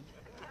Patterson.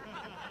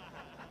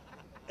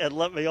 And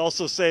let me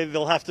also say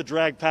they'll have to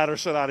drag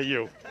Patterson out of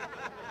you.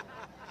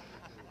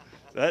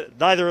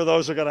 Neither of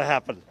those are going to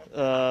happen.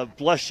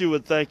 Bless you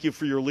and thank you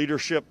for your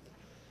leadership.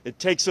 It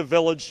takes a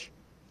village.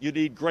 You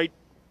need great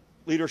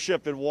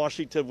leadership in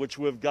Washington, which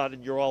we've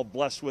gotten. You're all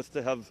blessed with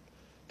to have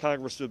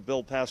Congressman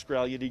Bill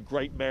Pascrell. You need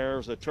great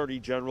mayors, attorney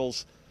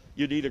generals.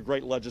 You need a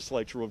great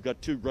legislature. We've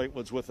got two great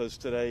ones with us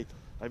today.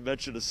 I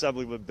mentioned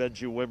Assemblyman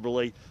Benji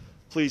Wimberly.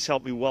 Please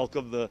help me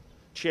welcome the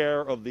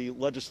chair of the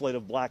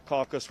Legislative Black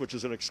Caucus, which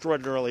is an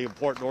extraordinarily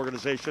important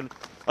organization,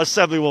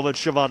 Assemblywoman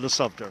Shavonda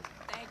Sumter.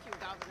 Thank you,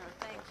 Governor.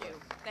 Thank you.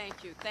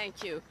 Thank you.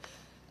 Thank you.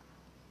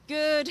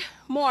 Good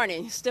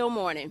morning. Still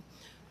morning.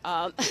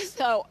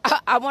 So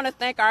I want to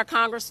thank our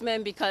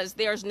congressman because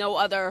there's no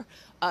other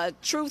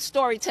truth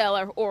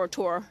storyteller,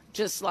 orator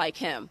just like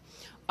him.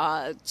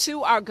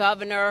 To our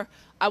governor,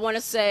 I want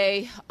to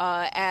say,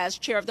 as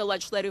chair of the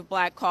Legislative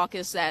Black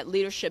Caucus, that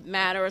leadership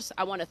matters.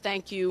 I want to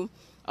thank you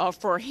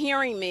for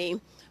hearing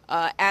me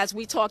as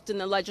we talked in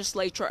the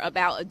legislature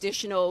about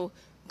additional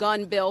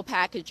gun bill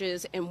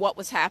packages and what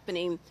was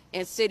happening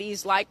in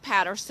cities like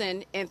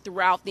Patterson and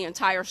throughout the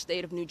entire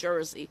state of New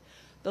Jersey.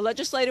 The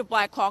Legislative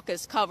Black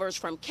Caucus covers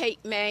from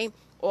Cape May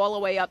all the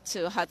way up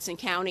to Hudson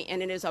County,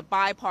 and it is a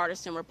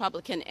bipartisan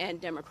Republican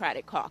and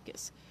Democratic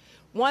caucus.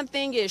 One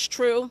thing is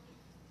true,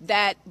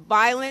 that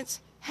violence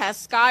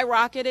has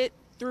skyrocketed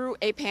through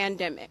a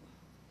pandemic.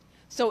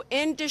 So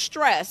in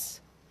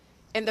distress,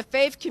 and the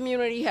faith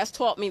community has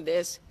taught me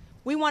this,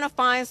 we want to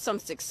find some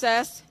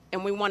success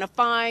and we want to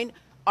find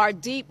our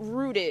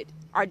deep-rooted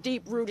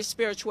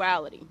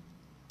spirituality.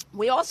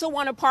 We also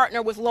want to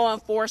partner with law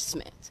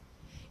enforcement.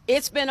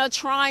 It's been a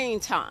trying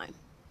time.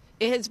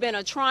 It has been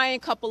a trying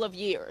couple of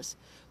years.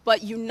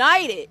 But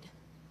united,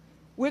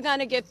 we're going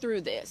to get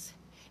through this.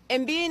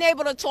 And being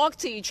able to talk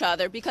to each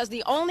other, because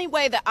the only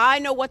way that I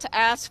know what to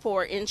ask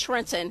for in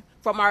Trenton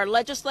from our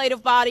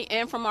legislative body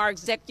and from our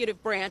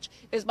executive branch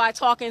is by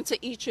talking to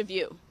each of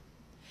you.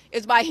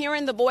 It's by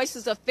hearing the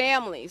voices of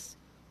families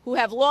who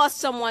have lost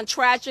someone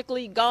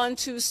tragically, gone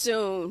too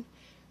soon.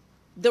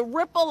 The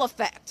ripple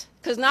effect,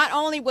 because not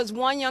only was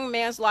one young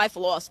man's life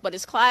lost, but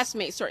his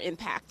classmates are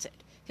impacted,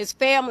 his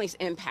family's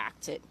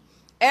impacted.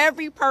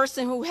 Every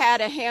person who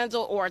had a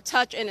handle or a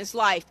touch in his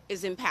life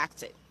is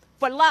impacted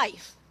for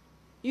life.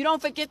 You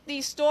don't forget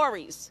these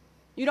stories.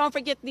 You don't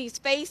forget these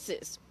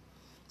faces.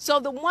 So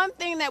the one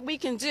thing that we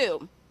can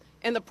do,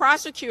 and the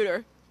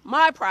prosecutor,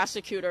 my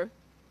prosecutor,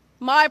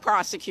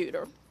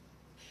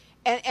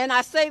 and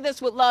I say this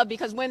with love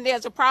because when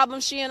there's a problem,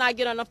 she and I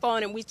get on the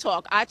phone and we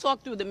talk. I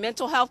talk through the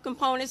mental health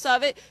components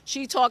of it.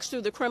 She talks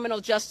through the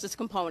criminal justice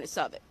components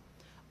of it.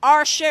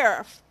 Our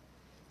sheriff,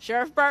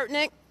 Sheriff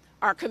Burtnick,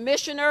 our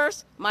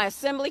commissioners, my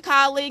assembly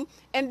colleague,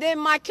 and then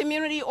my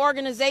community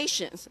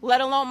organizations, let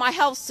alone my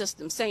health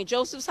system, St.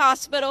 Joseph's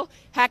Hospital,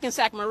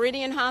 Hackensack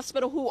Meridian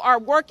Hospital, who are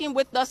working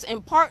with us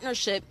in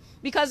partnership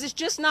because it's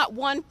just not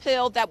one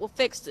pill that will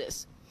fix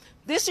this.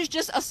 This is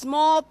just a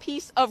small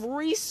piece of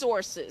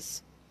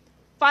resources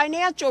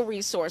financial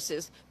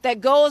resources that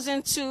goes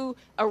into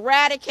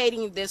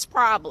eradicating this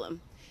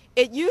problem.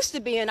 It used to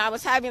be, and I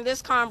was having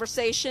this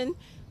conversation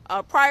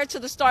prior to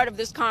the start of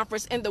this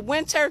conference, in the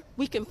winter,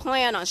 we can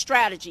plan on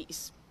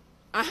strategies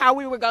on how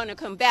we were going to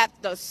combat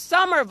the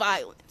summer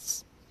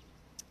violence.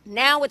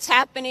 Now it's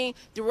happening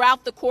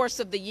throughout the course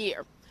of the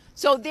year.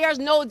 So there's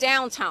no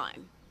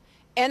downtime.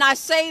 And I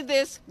say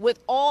this with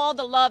all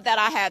the love that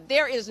I have.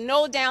 There is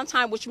no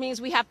downtime, which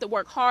means we have to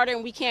work harder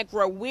and we can't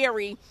grow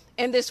weary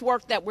in this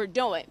work that we're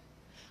doing.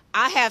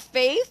 I have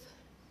faith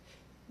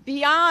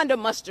beyond a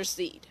mustard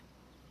seed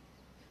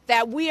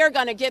that we are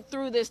going to get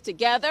through this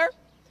together.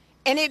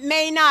 And it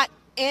may not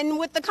end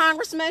with the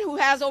congressman who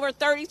has over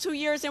 32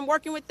 years in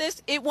working with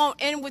this. It won't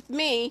end with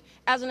me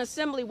as an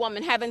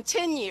assemblywoman having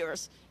 10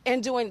 years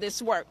in doing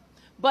this work.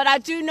 But I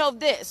do know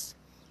this.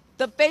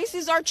 The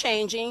faces are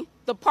changing.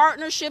 The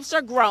partnerships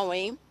are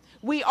growing.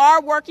 We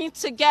are working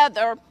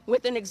together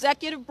with an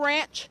executive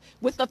branch,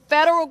 with the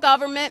federal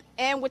government,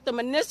 and with the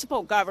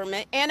municipal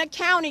government and a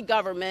county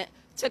government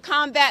to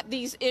combat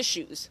these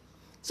issues.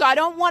 So I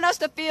don't want us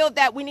to feel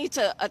that we need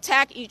to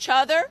attack each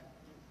other,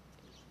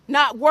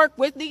 not work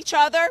with each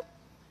other,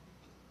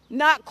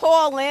 not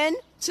call in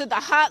to the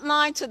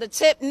hotline, to the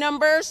tip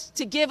numbers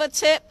to give a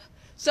tip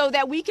so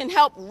that we can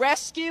help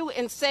rescue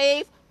and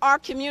save our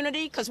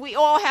community, because we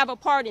all have a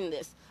part in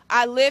this.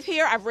 I live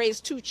here. I've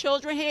raised 2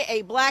 children here,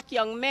 a black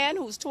young man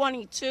who's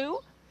 22.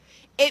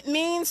 It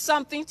means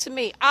something to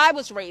me. I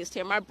was raised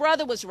here. My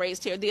brother was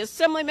raised here. The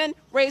assemblyman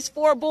raised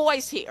 4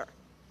 boys here,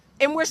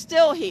 and we're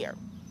still here.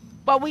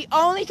 But we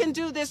only can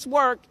do this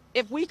work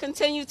if we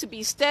continue to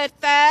be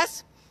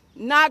steadfast,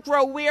 not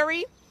grow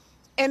weary,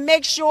 and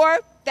make sure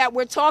that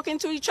we're talking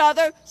to each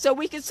other so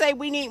we can say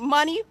we need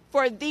money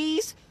for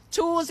these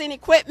tools and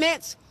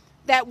equipments,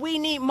 that we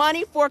need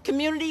money for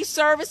community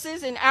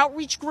services and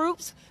outreach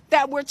groups,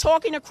 that we're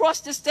talking across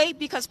the state,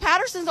 because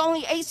Patterson's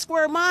only 8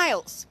 square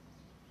miles.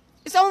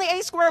 It's only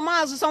 8 square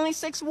miles. It's only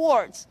 6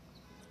 wards.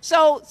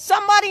 So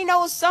somebody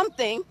knows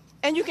something,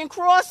 and you can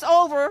cross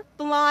over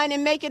the line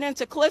and make it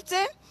into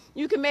Clifton.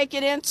 You can make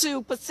it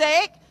into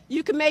Passaic.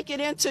 You can make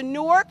it into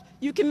Newark.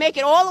 You can make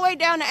it all the way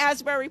down to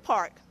Asbury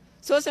Park.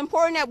 So it's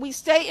important that we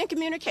stay in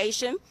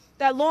communication,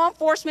 that law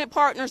enforcement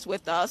partners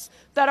with us,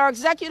 that our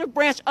executive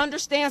branch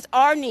understands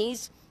our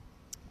needs,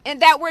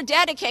 and that we're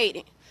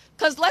dedicating.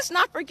 Because let's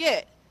not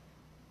forget,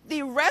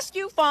 the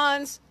rescue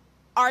funds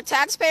are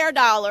taxpayer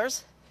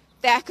dollars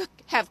that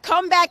have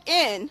come back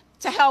in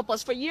to help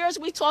us. For years,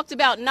 we talked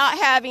about not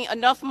having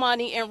enough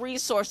money and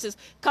resources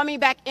coming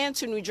back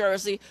into New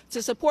Jersey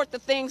to support the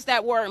things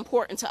that were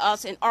important to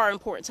us and are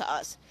important to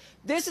us.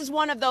 This is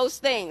one of those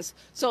things.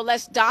 So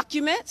let's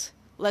document,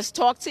 let's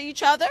talk to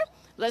each other,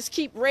 let's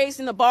keep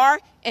raising the bar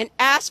and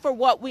ask for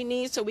what we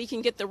need so we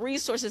can get the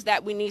resources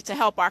that we need to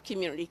help our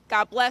community.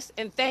 God bless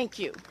and thank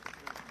you.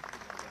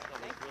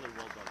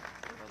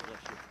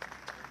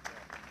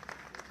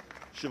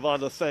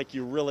 Shavonda, thank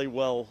you. Really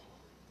well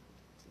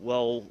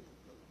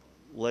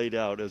laid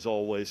out, as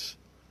always.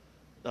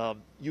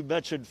 You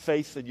mentioned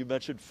faith, and you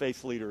mentioned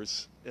faith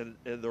leaders, and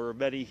there are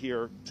many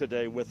here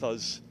today with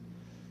us.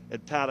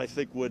 And Pat, I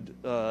think, would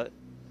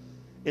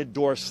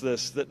endorse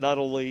this, that not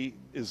only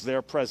is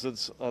their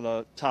presence on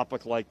a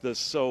topic like this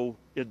so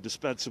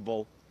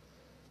indispensable,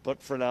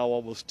 but for now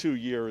almost 2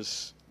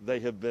 years, they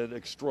have been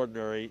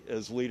extraordinary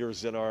as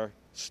leaders in our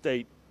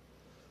state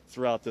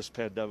throughout this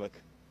pandemic.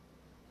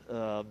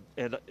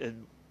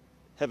 And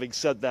having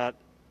said that,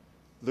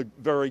 the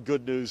very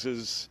good news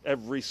is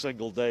every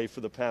single day for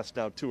the past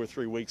now 2 or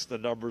 3 weeks, the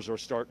numbers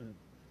are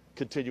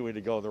continuing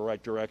to go in the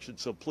right direction.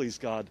 So please,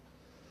 God,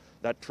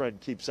 that trend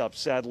keeps up.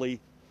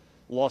 Sadly,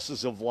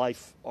 losses of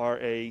life are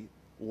a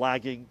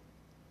lagging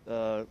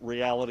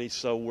reality.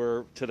 So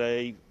we're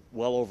today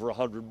well over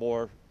 100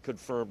 more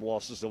confirmed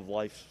losses of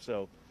life.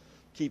 So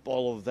keep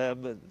all of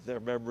them and their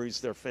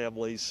memories, their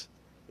families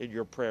in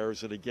your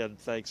prayers. And again,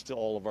 thanks to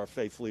all of our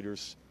faith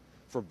leaders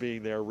for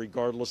being there,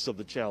 regardless of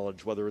the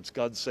challenge, whether it's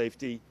gun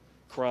safety,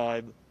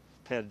 crime,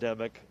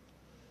 pandemic.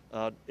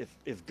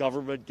 If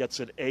government gets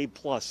an A+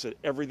 at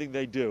everything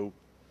they do,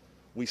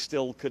 we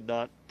still could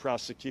not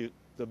prosecute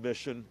the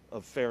mission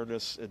of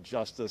fairness and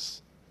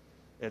justice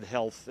and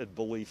health and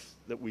belief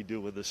that we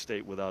do in this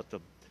state without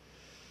them.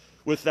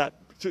 With that,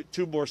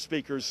 two more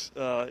speakers,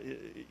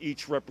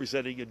 each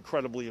representing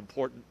incredibly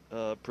important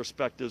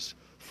perspectives.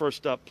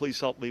 First up,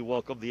 please help me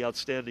welcome the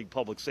outstanding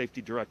Public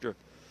Safety Director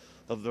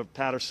of the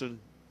Patterson,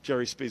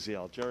 Jerry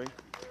Spezial. Jerry.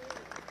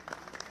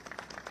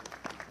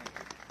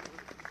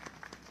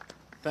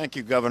 Thank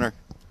you, Governor.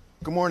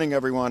 Good morning,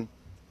 everyone.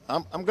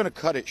 I'm going to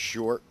cut it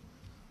short,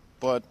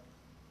 but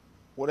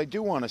what I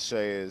do want to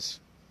say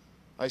is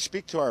I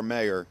speak to our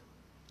mayor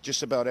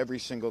just about every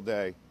single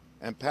day,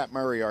 and Pat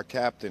Murray, our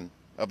captain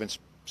of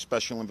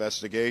Special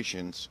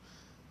Investigations,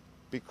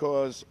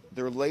 because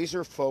they're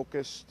laser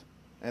focused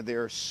and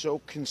they're so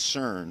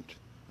concerned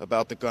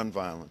about the gun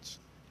violence.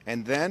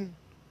 And then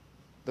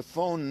the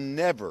phone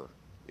never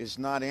is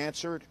not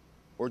answered,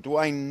 or do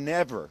I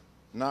never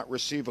not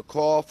receive a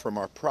call from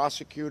our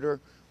prosecutor,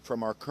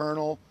 from our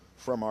colonel,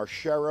 from our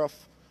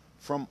sheriff,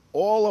 from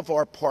all of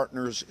our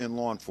partners in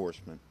law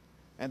enforcement.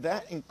 And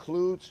that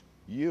includes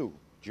you,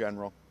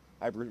 General.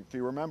 If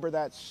you remember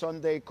that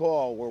Sunday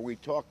call where we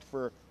talked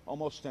for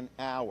almost an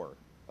hour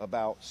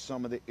about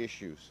some of the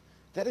issues,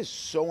 that is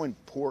so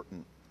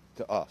important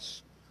to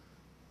us.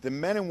 The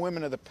men and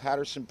women of the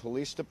Patterson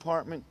Police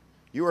Department,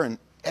 you are an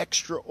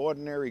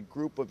extraordinary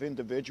group of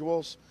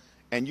individuals,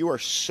 and you are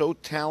so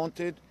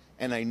talented,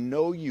 and I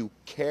know you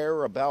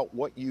care about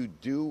what you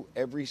do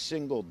every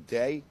single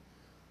day.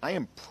 I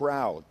am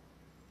proud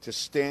to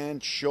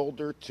stand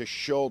shoulder to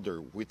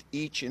shoulder with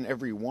each and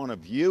every one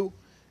of you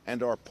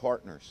and our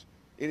partners.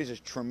 It is a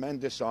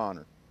tremendous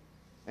honor.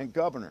 And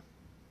Governor,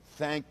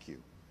 thank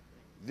you.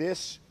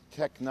 This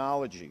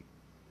technology,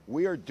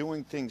 we are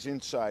doing things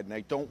inside, and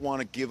I don't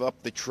want to give up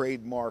the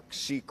trademark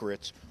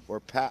secrets, or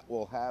Pat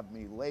will have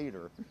me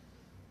later,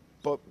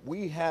 but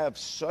we have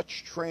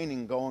such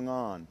training going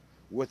on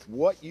with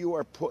what you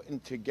are putting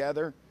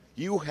together.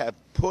 You have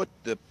put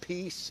the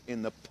piece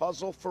in the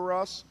puzzle for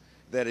us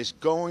that is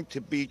going to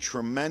be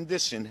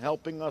tremendous in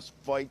helping us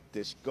fight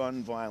this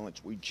gun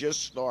violence. We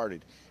just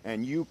started,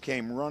 and you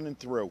came running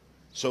through.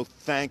 So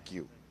thank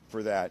you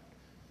for that.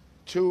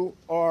 To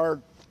our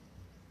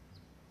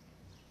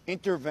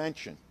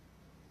intervention,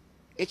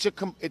 it's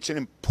an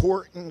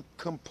important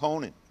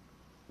component.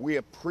 We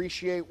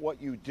appreciate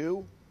what you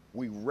do.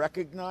 We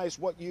recognize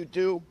what you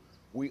do.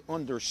 We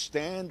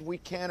understand we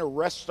can't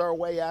arrest our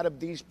way out of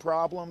these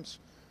problems.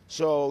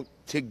 So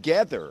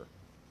together,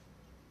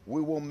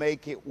 we will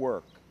make it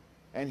work.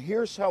 And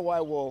here's how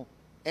I will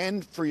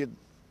end for you,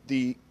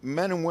 the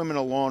men and women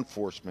of law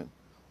enforcement.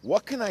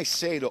 What can I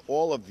say to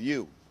all of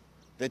you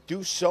that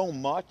do so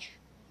much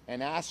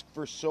and ask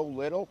for so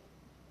little?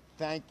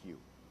 Thank you.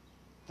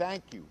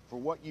 Thank you for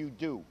what you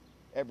do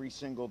every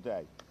single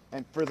day.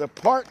 And for the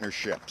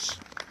partnerships,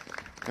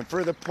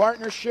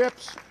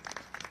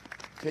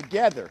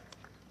 together,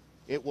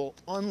 it will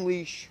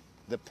unleash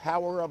the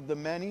power of the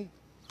many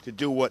to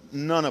do what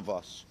none of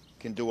us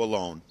can do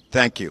alone.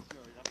 Thank you.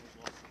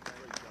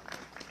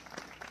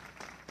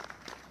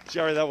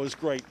 Jerry, that was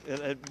great.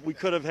 And we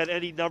could have had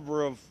any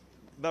number of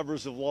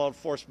members of law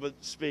enforcement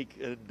speak,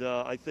 and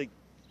I think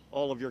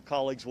all of your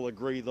colleagues will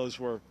agree those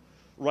were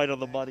right on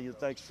the money, and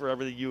thanks for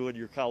everything you and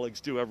your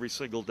colleagues do every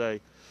single day.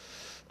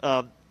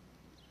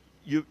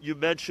 You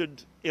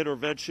mentioned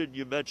intervention,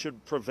 you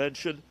mentioned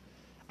prevention.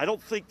 I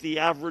don't think the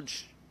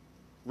average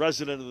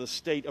resident of the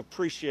state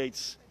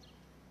appreciates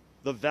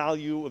the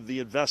value of the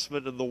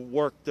investment and the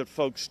work that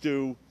folks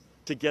do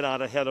to get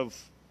out ahead of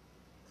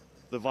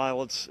the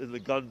violence and the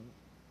gun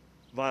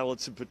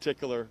violence in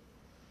particular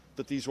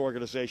that these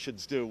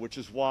organizations do, which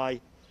is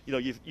why, you know,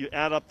 you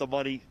add up the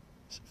money,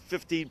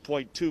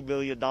 $15.2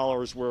 million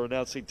we're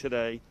announcing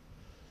today,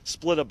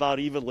 split about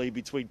evenly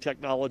between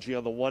technology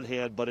on the one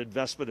hand, but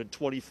investment in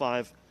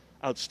 25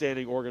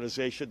 outstanding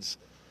organizations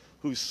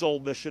whose sole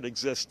mission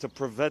exists to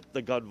prevent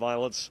the gun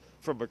violence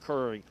from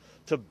occurring,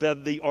 to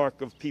bend the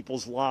arc of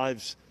people's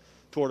lives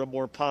toward a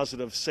more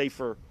positive,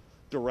 safer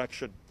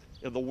direction.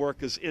 And the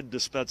work is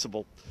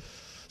indispensable.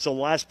 So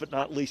last but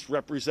not least,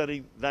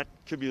 representing that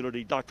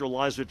community, Dr.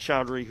 Liza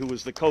Chowdhury, who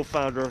is the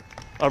co-founder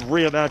of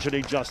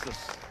Reimagining Justice.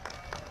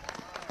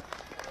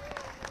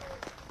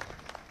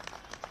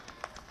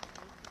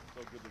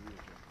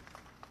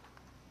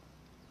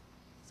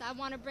 So I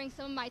want to bring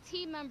some of my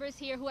team members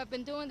here who have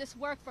been doing this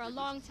work for a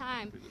long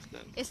time.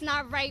 It's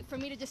not right for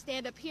me to just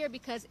stand up here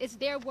because it's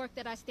their work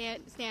that I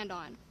stand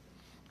on.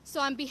 So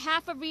on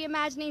behalf of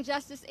Reimagining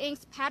Justice,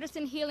 Inc.'s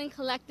Patterson Healing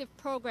Collective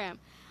program,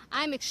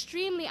 I'm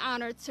extremely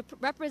honored to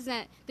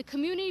represent the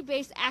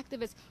community-based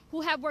activists who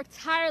have worked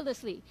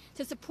tirelessly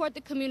to support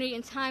the community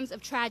in times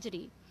of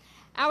tragedy.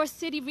 Our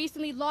city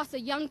recently lost a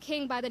young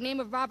king by the name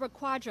of Robert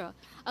Quadra,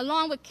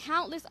 along with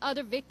countless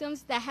other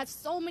victims that had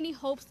so many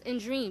hopes and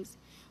dreams.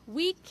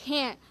 We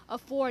can't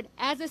afford,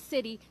 as a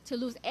city, to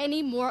lose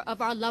any more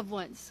of our loved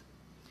ones.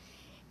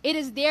 It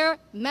is their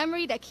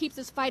memory that keeps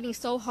us fighting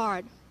so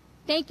hard.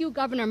 Thank you,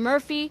 Governor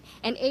Murphy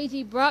and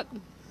AG Bruck,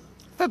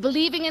 for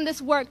believing in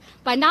this work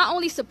by not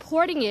only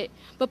supporting it,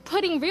 but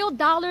putting real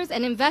dollars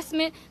and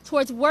investment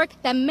towards work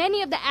that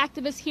many of the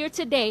activists here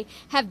today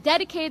have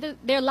dedicated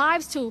their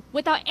lives to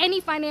without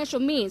any financial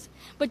means,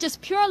 but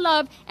just pure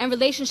love and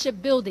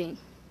relationship building.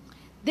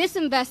 This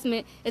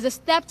investment is a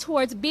step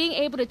towards being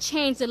able to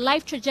change the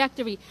life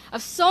trajectory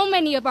of so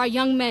many of our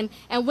young men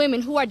and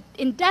women who are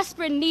in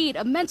desperate need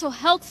of mental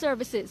health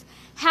services,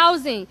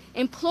 housing,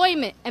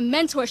 employment, and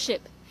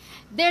mentorship.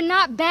 They're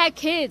not bad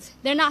kids.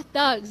 They're not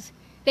thugs.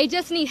 They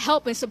just need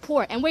help and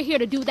support, and we're here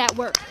to do that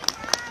work.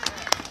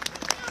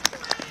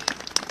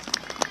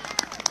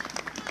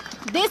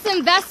 This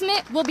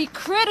investment will be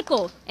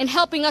critical in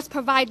helping us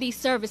provide these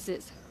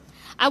services.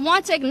 I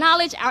want to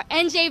acknowledge our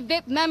NJ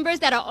VIP members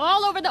that are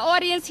all over the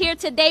audience here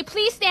today.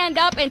 Please stand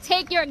up and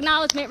take your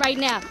acknowledgement right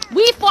now.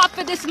 We fought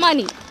for this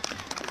money.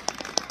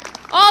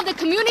 All the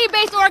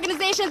community-based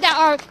organizations that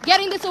are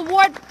getting this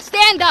award,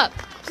 stand up.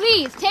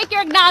 Please take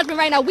your acknowledgement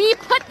right now. We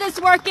put this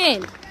work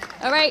in,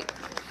 all right?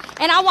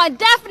 And I want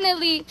to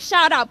definitely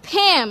shout out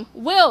Pam,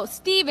 Will,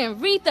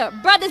 Stephen, Rita,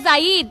 Brother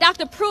Zaid,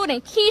 Dr.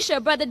 Pruden,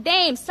 Keisha, Brother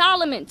Dame,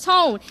 Solomon,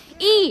 Tone,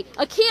 E,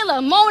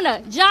 Akila,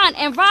 Mona, John,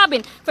 and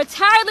Robin for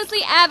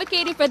tirelessly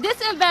advocating for this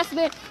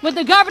investment with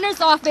the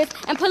governor's office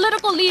and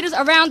political leaders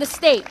around the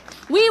state.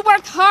 We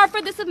worked hard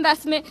for this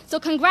investment, so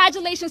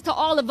congratulations to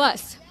all of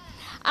us.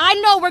 I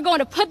know we're going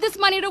to put this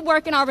money to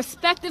work in our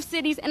respective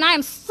cities, and I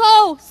am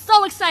so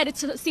excited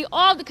to see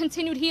all the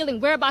continued healing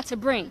we're about to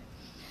bring.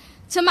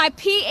 To my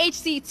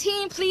PHC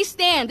team, please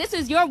stand. This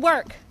is your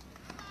work.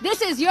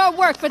 This is your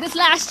work for this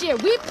last year.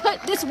 We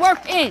put this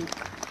work in.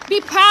 Be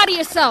proud of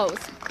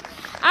yourselves.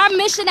 Our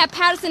mission at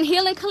Patterson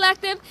Healing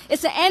Collective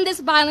is to end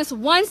this violence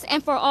once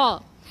and for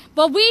all.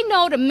 But we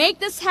know to make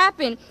this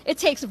happen, it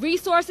takes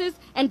resources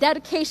and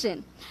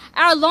dedication.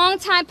 Our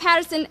longtime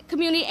Patterson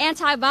community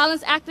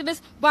anti-violence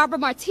activists, Barbara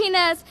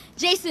Martinez,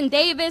 Jason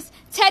Davis,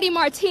 Teddy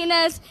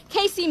Martinez,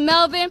 Casey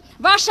Melvin,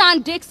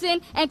 Rashawn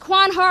Dixon, and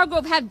Quan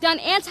Hargrove have done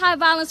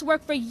anti-violence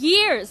work for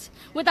years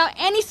without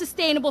any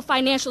sustainable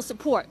financial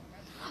support.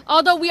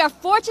 Although we are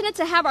fortunate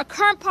to have our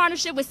current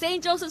partnership with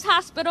St. Joseph's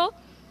Hospital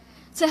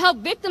to help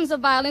victims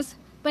of violence,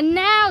 but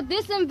now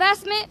this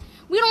investment,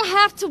 we don't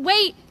have to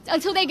wait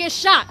until they get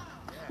shot.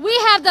 We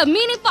have the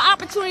meaningful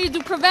opportunity to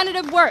do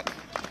preventative work.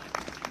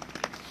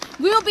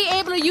 We will be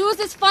able to use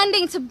this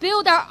funding to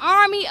build our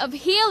army of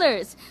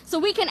healers so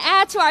we can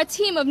add to our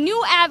team of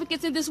new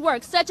advocates in this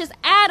work, such as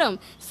Adam,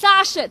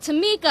 Sasha,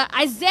 Tamika,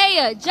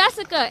 Isaiah,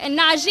 Jessica, and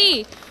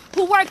Najee,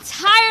 who work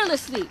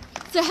tirelessly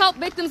to help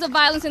victims of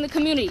violence in the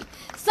community.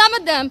 Some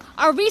of them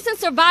are recent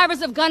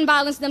survivors of gun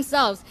violence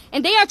themselves,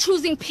 and they are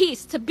choosing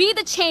peace to be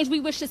the change we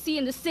wish to see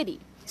in the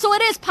city. So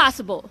it is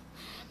possible.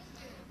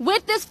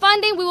 With this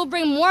funding, we will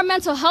bring more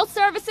mental health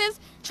services,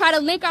 try to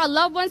link our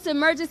loved ones to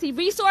emergency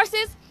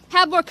resources,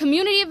 have more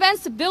community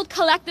events to build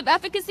collective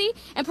efficacy,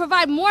 and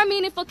provide more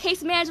meaningful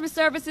case management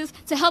services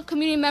to help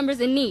community members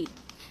in need.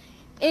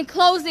 In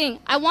closing,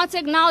 I want to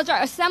acknowledge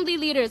our assembly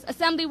leaders,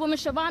 Assemblywoman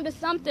Shavonda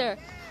Sumter,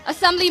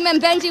 Assemblyman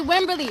Benji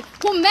Wimberly,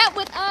 who met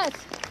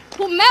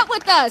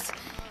with us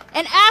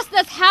and asked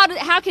us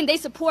how can they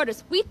support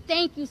us. We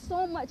thank you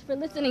so much for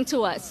listening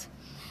to us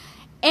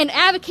and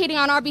advocating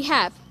on our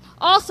behalf.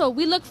 Also,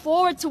 we look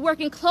forward to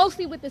working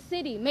closely with the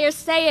city, Mayor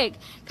Sayegh,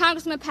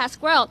 Congressman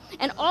Pasquale,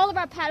 and all of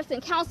our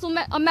Patterson council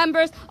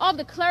members, all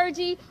the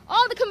clergy,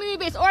 all the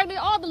community-based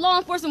organizations, all the law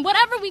enforcement,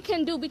 whatever we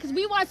can do, because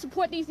we want to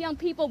support these young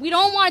people. We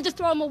don't want to just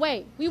throw them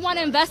away. We want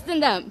to invest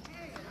in them.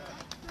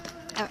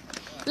 All right.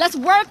 Let's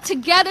work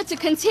together to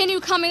continue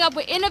coming up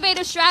with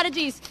innovative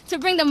strategies to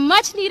bring the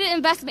much-needed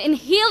investment in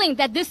healing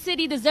that this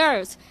city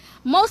deserves.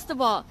 Most of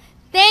all,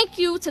 thank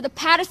you to the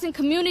Patterson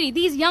community,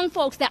 these young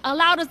folks that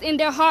allowed us in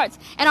their hearts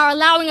and are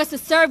allowing us to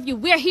serve you.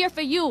 We're here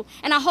for you,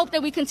 and I hope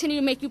that we continue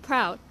to make you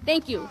proud.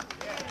 Thank you. Boy,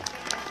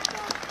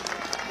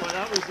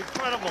 that was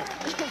incredible.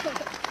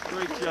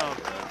 Great job.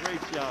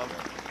 Great job.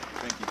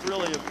 Thank you.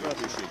 Really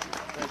impressive. Appreciate you.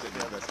 Thank you.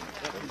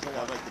 That means a lot.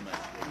 I like the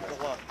message. That means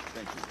a lot.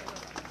 Thank you.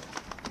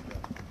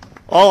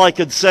 All I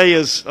can say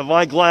is, am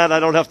I glad I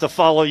don't have to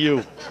follow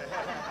you?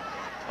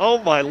 Oh,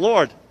 my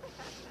Lord.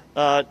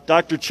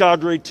 Dr.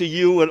 Chaudhry, to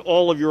you and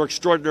all of your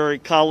extraordinary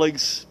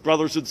colleagues,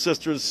 brothers and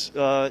sisters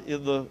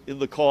in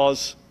the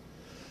cause,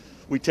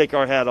 we take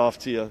our hat off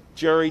to you.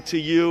 Jerry, to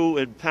you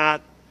and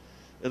Pat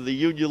and the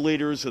union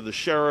leaders and the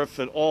sheriff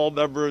and all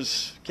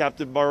members,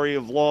 Captain Murray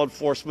of law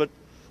enforcement,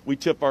 we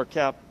tip our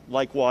cap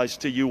likewise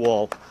to you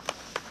all.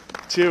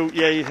 To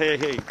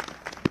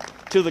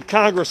the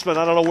congressman,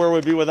 I don't know where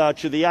we'd be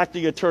without you, the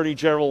acting attorney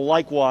general,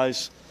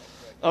 likewise,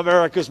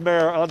 America's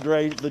Mayor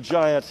Andre the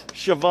Giant,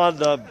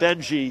 Shavonda,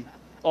 Benji,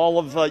 all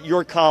of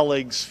your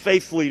colleagues,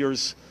 faith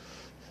leaders,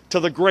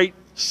 to the great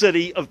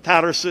city of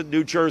Patterson,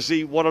 New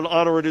Jersey. What an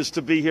honor it is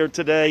to be here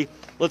today.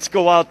 Let's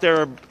go out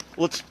there and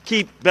let's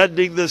keep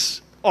bending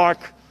this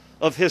arc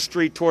of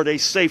history toward a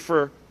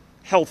safer,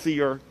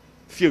 healthier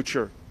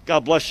future.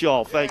 God bless you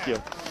all. Thank you.